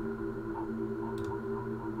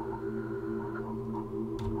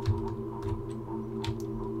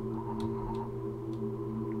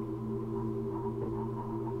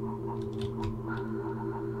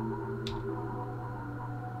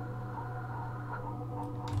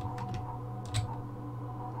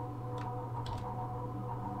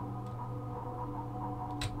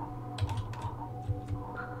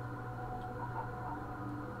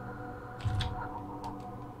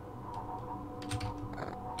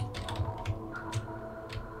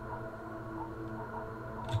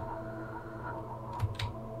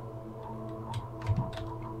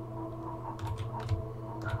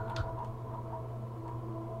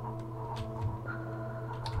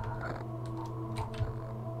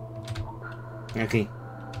 Aquí.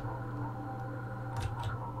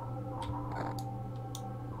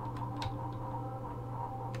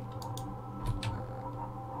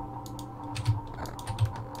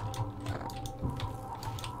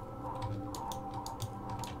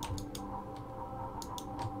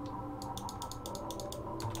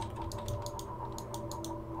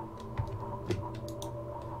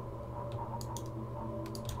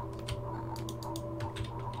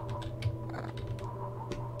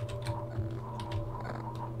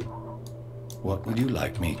 What would you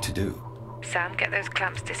like me to do? Sam, get those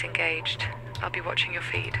clamps disengaged. I'll be watching your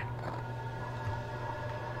feed.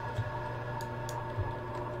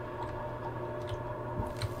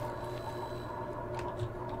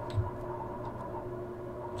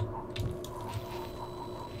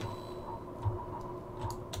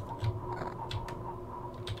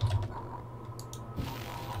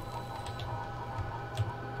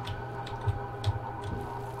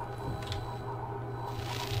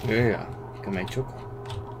 Que me choco.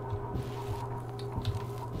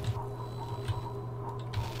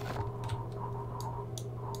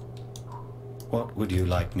 What would you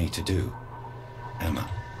like me to do, Emma?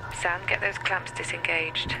 Sam, get those clamps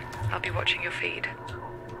disengaged. I'll be watching your feed.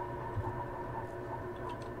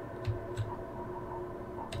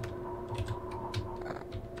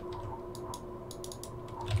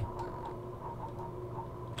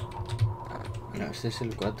 No, este es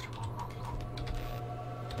el 4.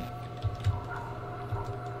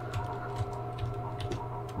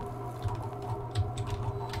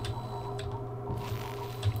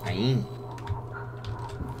 Ahí.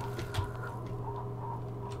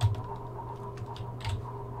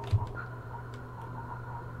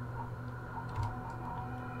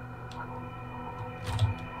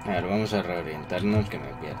 A ver, vamos a reorientarnos que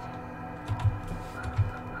me pierdo.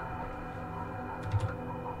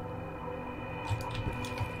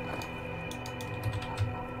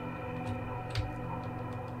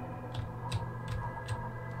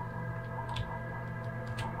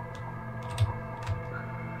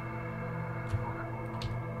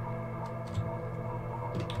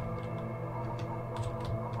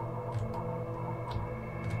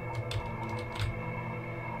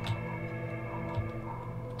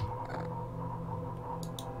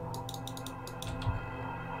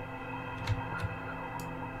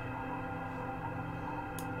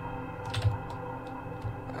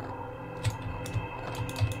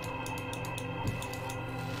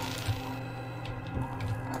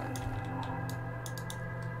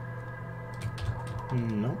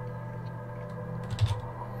 No.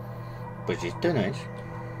 Pues esto no es.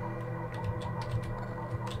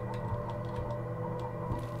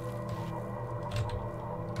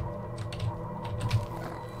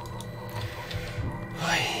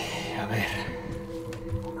 Ay, a ver.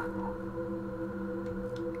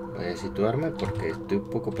 Voy a situarme porque estoy un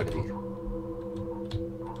poco perdido.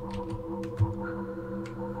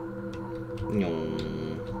 No.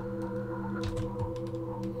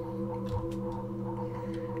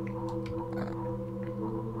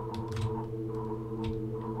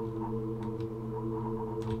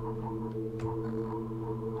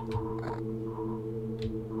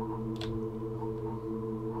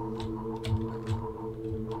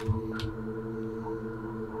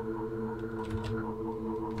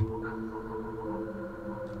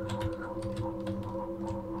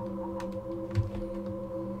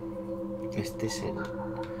 Este es el 2,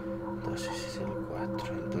 ese es el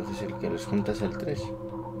 4. Entonces el que los junta es el 3.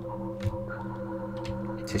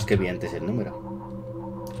 Si es que vi antes el número.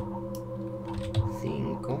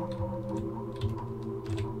 5.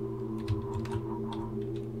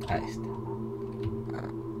 Ahí está.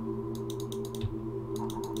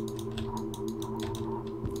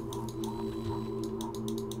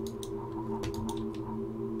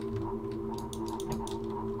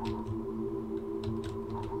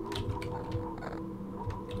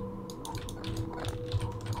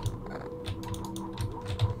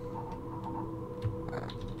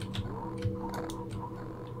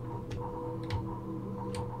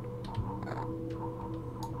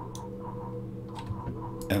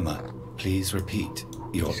 Emma, please repeat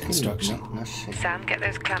your Es que instruction. no sé. Sam, get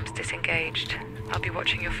those clamps disengaged. I'll be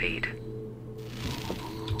watching your feed.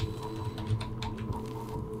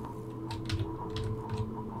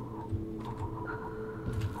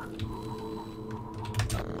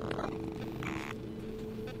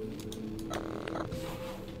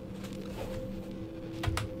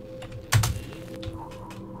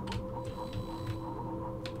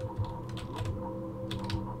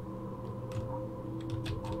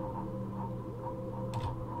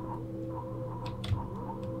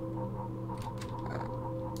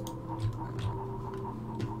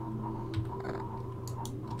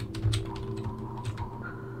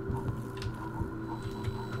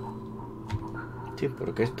 Sí,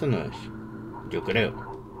 porque esto no es. Yo creo.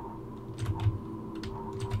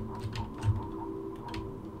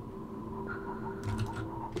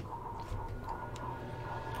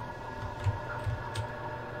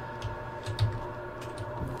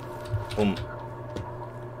 Pum.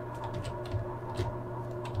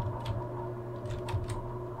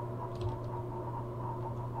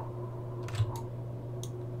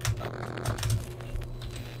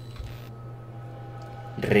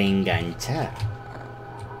 Reenganchar.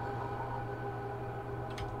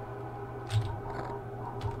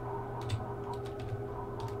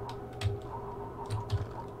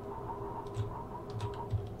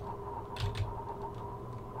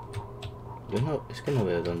 Yo no, es que no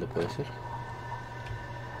veo dónde puede ser.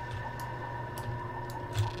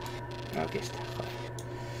 Aquí está,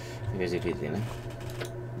 joder. Es difícil, ¿eh?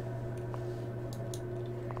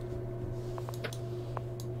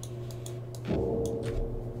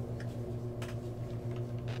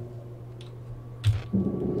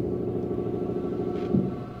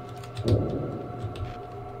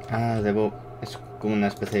 Ah, debo... Es como una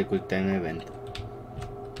especie de quick time event.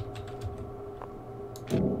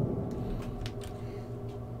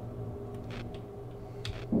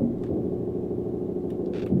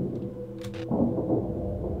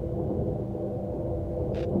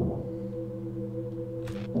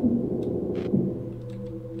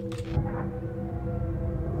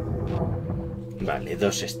 Vale,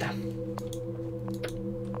 2 está.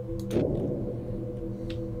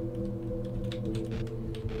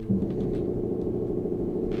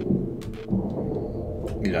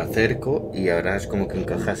 Y lo acerco y ahora es como que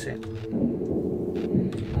encajase.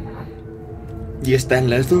 Y están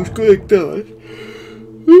las dos conectadas.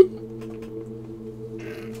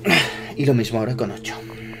 Y lo mismo ahora con 8.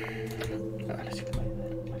 Ahora sí que me voy a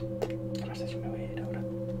dar. No sé si me voy a ir ahora.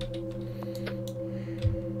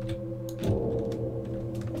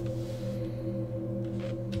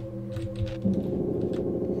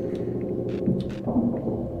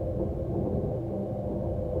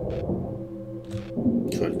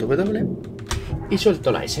 Suelto W y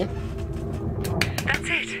suelto la S. That's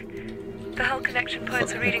it. The HAL connection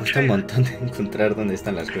points are Me reading cuesta un true. montón de encontrar dónde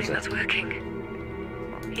están las cosas. That's working.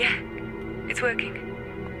 Yeah, it's working.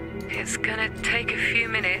 It's gonna take a few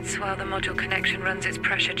minutes while the module connection runs its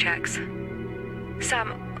pressure checks.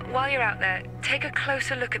 Sam, while you're out there, take a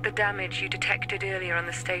closer look at the damage you detected earlier on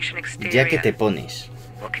the station exterior. Ya que te pones.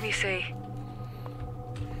 What can you see?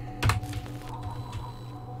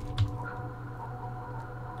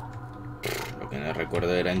 Lo que no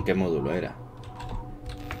recuerdo era en qué módulo era.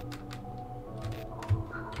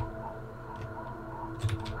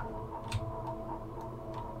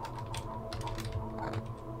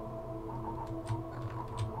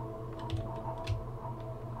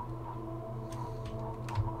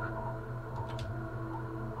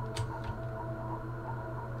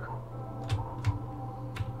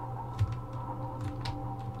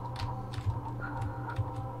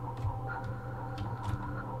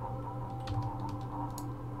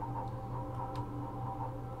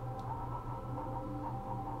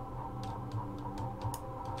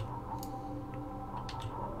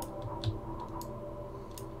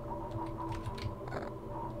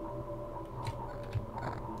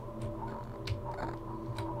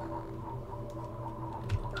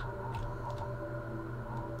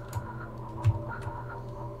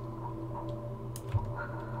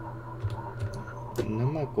 No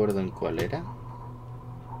me acuerdo en cuál era.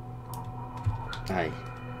 Ahí.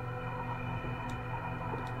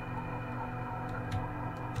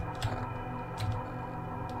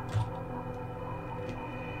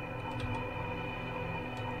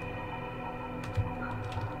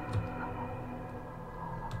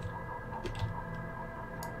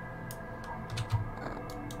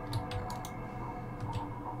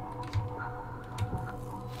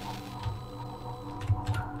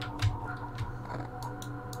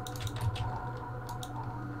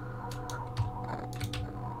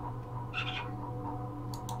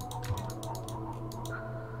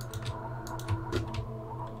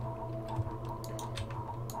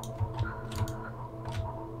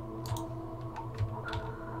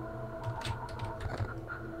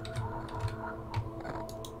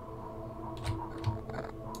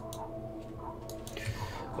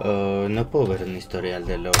 No puedo ver un historial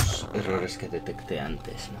de los errores que detecté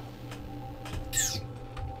antes, ¿no?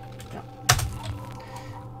 No.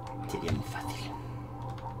 Sería muy fácil.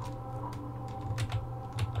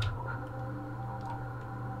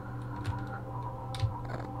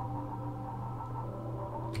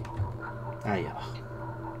 Ahí abajo.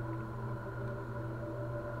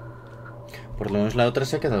 Por lo menos la otra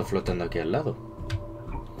se ha quedado flotando aquí al lado.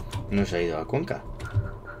 No se ha ido a Cuenca.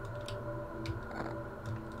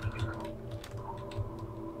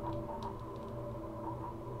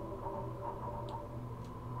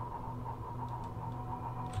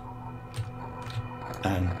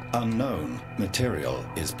 An unknown material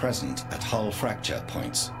is present at hull fracture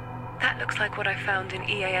points. That looks like what I found in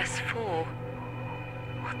EAS 4.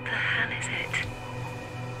 What the hell is it?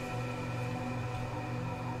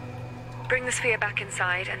 Bring the sphere back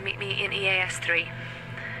inside and meet me in EAS 3.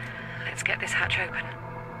 Let's get this hatch open.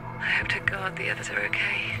 I hope to God the others are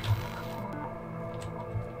okay.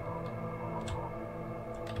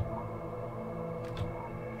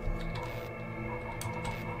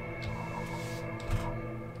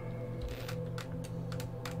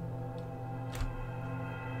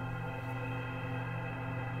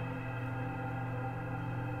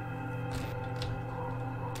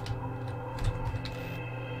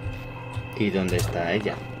 ¿Y dónde está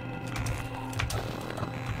ella?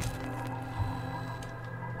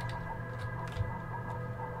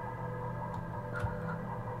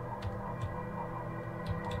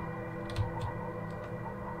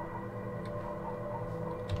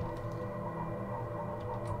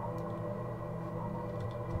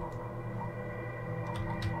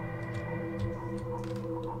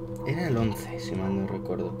 Era el 11, si mal no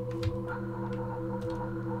recuerdo.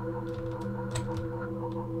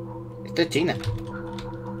 Esto es China.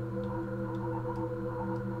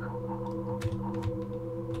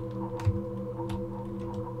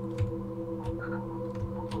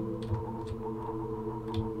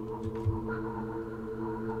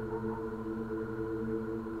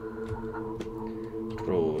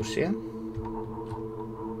 Rusia.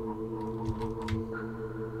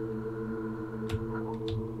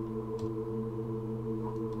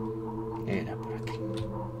 Era por aquí.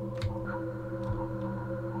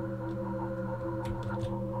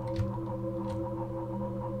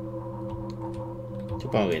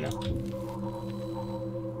 Supongo que no.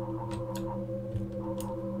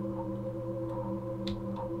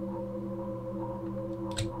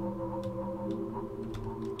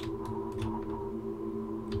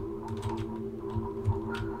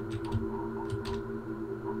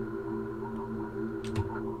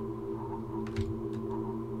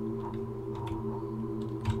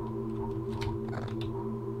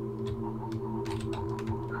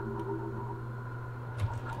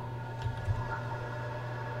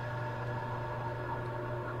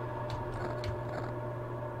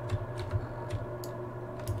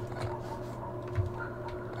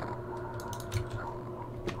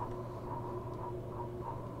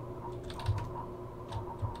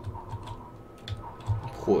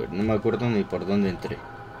 Joder, no me acuerdo ni por dónde entré.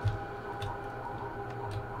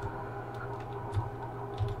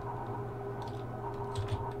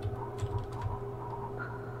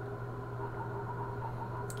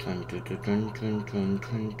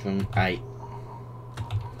 Ahí.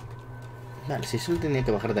 Vale, si solo tenía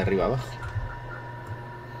que bajar de arriba abajo.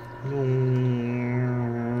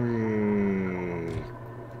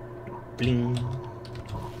 Pling.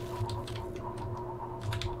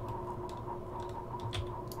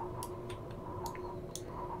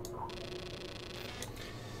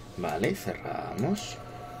 Vale, cerramos.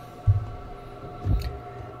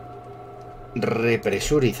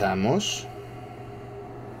 Represurizamos.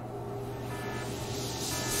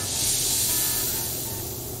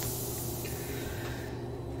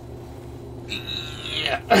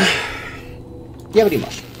 Y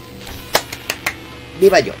abrimos.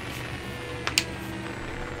 ¡Viva yo!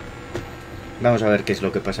 Vamos a ver qué es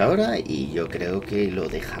lo que pasa ahora y yo creo que lo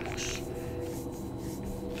dejamos.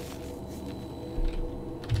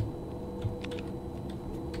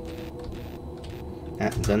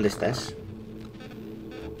 ¿Dónde estás?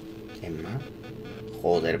 Emma.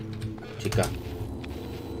 Joder, chica.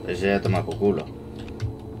 Ese ya toma por culo.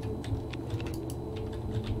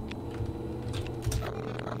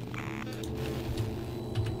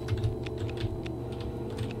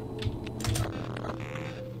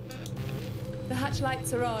 The hatch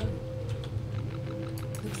lights are on.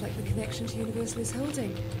 Looks like the connection to Universal is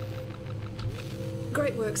holding.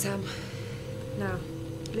 Great work, Sam. Now,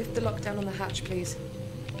 lift the lockdown on the hatch, please.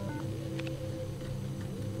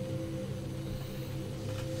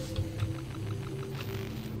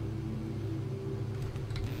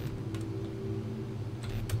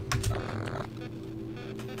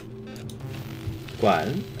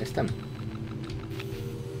 ¿Cuál? Esta.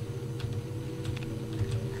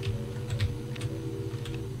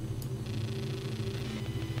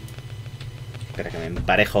 Espera que me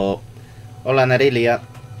emparejo. Hola, Narilia.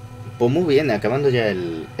 Pues muy bien, acabando ya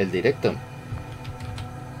el directo.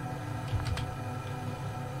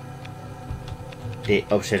 de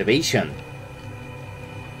observation.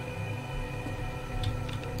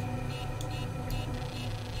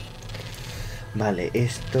 Vale,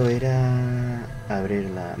 esto era abrir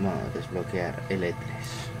la... no, desbloquear L3.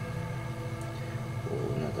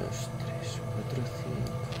 1, 2, 3, 4,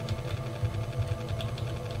 5.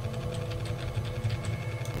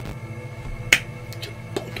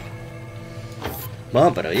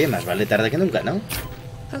 Bueno, pero oye, más vale tarde que nunca, ¿no?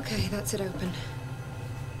 Okay, that's it open.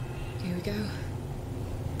 Here we go.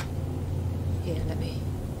 Here, let me.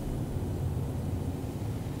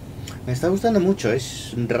 Me está gustando mucho,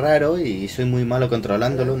 es raro y soy muy malo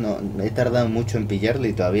controlándolo. No, he tardado mucho en pillarlo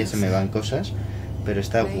y todavía se me van cosas, pero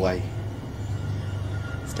está guay.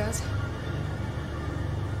 Stars?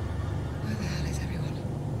 Where the hell is everyone?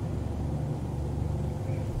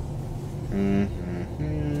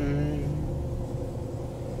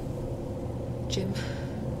 Jim.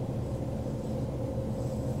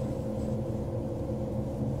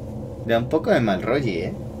 Da un poco de mal rollo,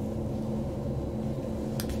 ¿eh?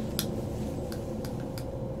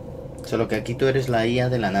 Solo que aquí tú eres la IA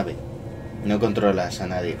de la nave. No controlas a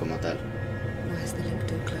nadie como tal. Where's the link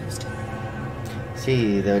door closed?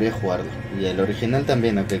 Sí, debería jugarlo. Y el original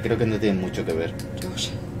también, aunque creo que no tiene mucho que ver. Josh.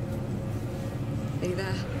 Are you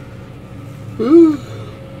there?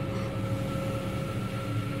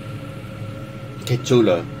 Qué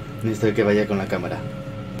chulo. Necesito que vaya con la cámara.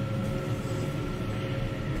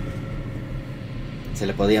 Se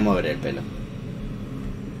le podía mover el pelo.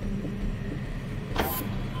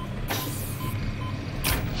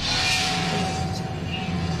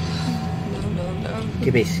 ¿Qué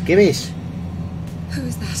ves? ¿Qué ves? Who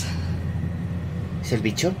is that? ¿Es el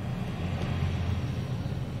bicho?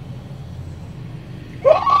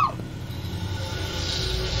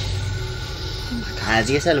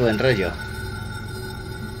 Así es el buen rollo.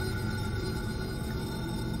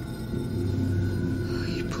 Oh,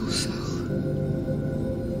 you poor soul.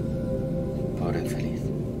 Pobre infeliz.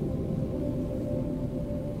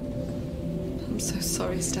 I'm so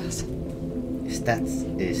sorry, Stas.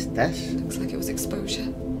 ¿Estás? Looks like it was exposure.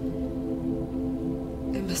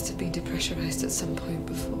 It must have been depressurized at some point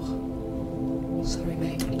before. Sorry,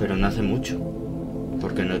 mate. Pero no hace mucho.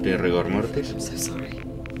 Porque no tiene rigor mortis. I'm so sorry.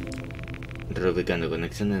 Reubicando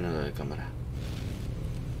conexión de nodo de cámara.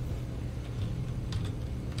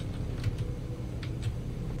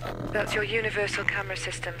 That's your universal camera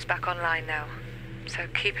systems back online now. So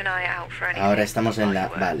keep an eye out for anything. Ahora estamos en la...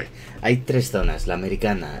 Vale. Hay tres zonas. La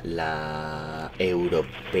americana, la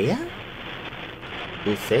europea,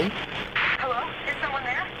 UC. Hello? Is someone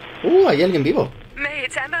there? Hay alguien vivo. May,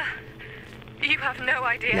 it's Emma. You have no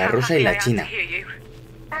idea La how rusa y happy la I am china. to hear you.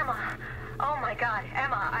 Emma. Oh my god,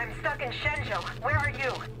 Emma, I'm stuck in Shenzhou. Where are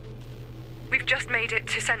you? We've just made it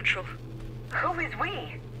to Central. Who is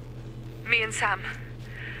we? Me and Sam.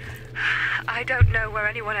 I don't know where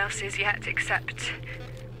anyone else is yet, except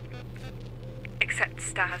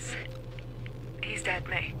Stas. He's dead,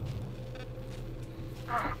 May.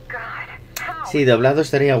 Oh God. How? Sí, doblado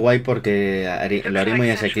estaría guay porque lo haría muy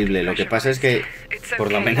asequible. Lo que pasa es que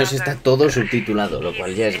por lo menos está todo subtitulado, lo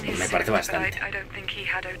cual ya me parece bastante.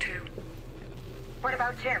 What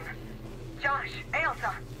about Jim? Josh,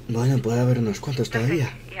 Ailsa? Bueno, puede haber unos cuantos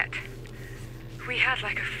todavía. We had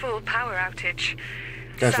like a full power outage.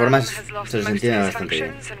 De todas formas, Sam has lost se los most of entiende his bastante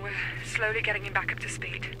bien. functions and we're slowly getting him back up to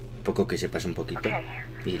speed. Poco que sepas un poquito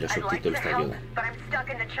y los I'd like subtítulos to te help, ayudan. but I'm stuck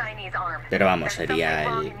in the Chinese arm. Pero vamos, There's sería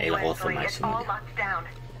something wrong in el US gozo 3. It's máximo. all locked down.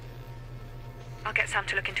 I'll get Sam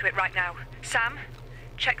to look into it right now. Sam,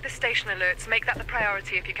 check the station alerts. Make that the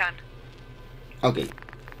priority if you can. Ok.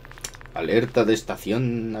 Alerta de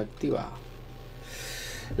estación activa.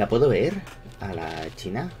 ¿La puedo ver? ¿A la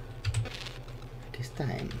china? ¿Qué está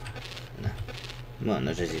en? No. Bueno,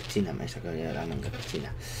 no sé si es china, me he sacado ya la manga que es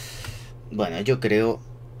china. Bueno, yo creo...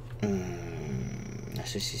 no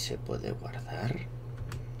sé si se puede guardar.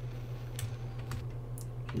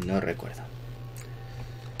 No recuerdo.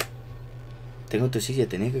 Tengo tu silla,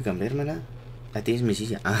 tenía que cambiármela. A ti es mi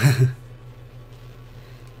silla.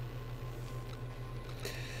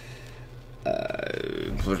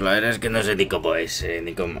 Pues la verdad es que no sé ni cómo es,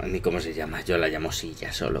 ni cómo se llama. Yo la llamo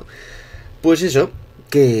silla solo. Pues eso,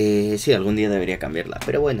 que sí, algún día debería cambiarla.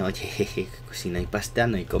 Pero bueno, oye, si no hay pasta,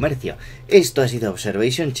 no hay comercio. Esto ha sido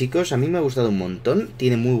Observation, chicos. A mí me ha gustado un montón.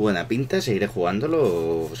 Tiene muy buena pinta, seguiré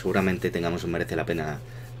jugándolo. Seguramente tengamos un merece la pena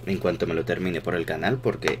en cuanto me lo termine por el canal,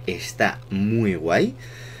 porque está muy guay.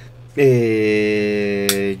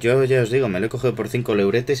 Yo ya os digo, me lo he cogido por 5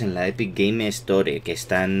 leuretes en la Epic Game Store, que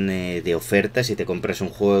están de oferta. Si te compras un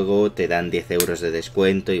juego te dan 10 euros de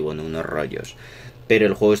descuento y bueno, unos rollos. pero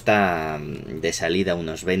el juego está de salida a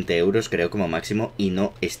unos 20 euros, creo, como máximo, y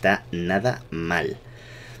no está nada mal.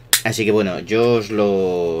 Así que bueno, yo os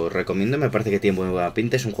lo recomiendo, me parece que tiene muy buena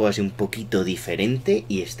pinta, es un juego así un poquito diferente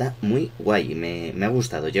y está muy guay, me ha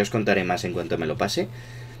gustado, ya os contaré más en cuanto me lo pase.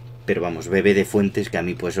 Pero vamos, bebe de fuentes que a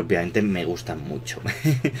mí pues obviamente me gustan mucho.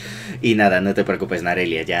 Y nada, no te preocupes,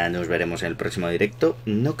 Narelia, ya nos veremos en el próximo directo.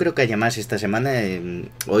 No creo que haya más esta semana,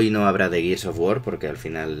 hoy no habrá de Gears of War porque al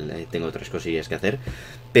final tengo otras cosillas que hacer.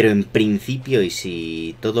 Pero en principio, y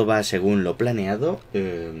si todo va según lo planeado,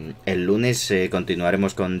 el lunes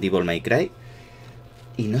continuaremos con Devil May Cry.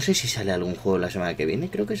 Y no sé si sale algún juego la semana que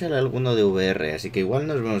viene, creo que sale alguno de VR, así que igual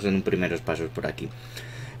nos vemos en un primeros pasos por aquí.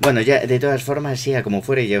 Bueno, ya de todas formas, sea como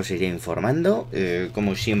fuere, ya os iré informando.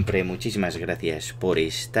 Como siempre, muchísimas gracias por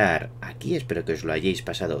estar aquí. Espero que os lo hayáis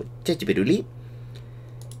pasado chachipirulí.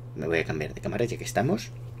 Me voy a cambiar de cámara ya que estamos.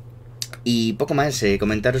 Y poco más,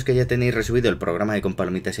 comentaros que ya tenéis resubido el programa de Con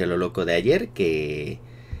Palomitas y a lo loco de ayer, que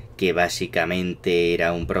básicamente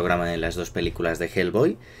era un programa de las dos películas de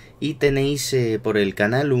Hellboy. Y tenéis por el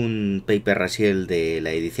canal un paper Raziel de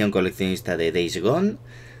la edición coleccionista de Days Gone,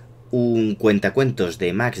 un cuentacuentos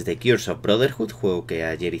de Max de Cures of Brotherhood, juego que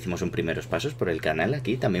ayer hicimos un primeros pasos por el canal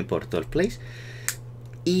aquí, también por 12 Plays.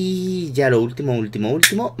 Y ya lo último,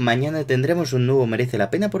 mañana tendremos un nuevo Merece la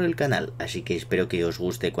Pena por el canal, así que espero que os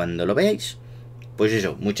guste cuando lo veáis. Pues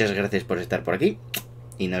eso, muchas gracias por estar por aquí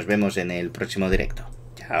y nos vemos en el próximo directo.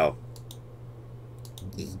 Chao.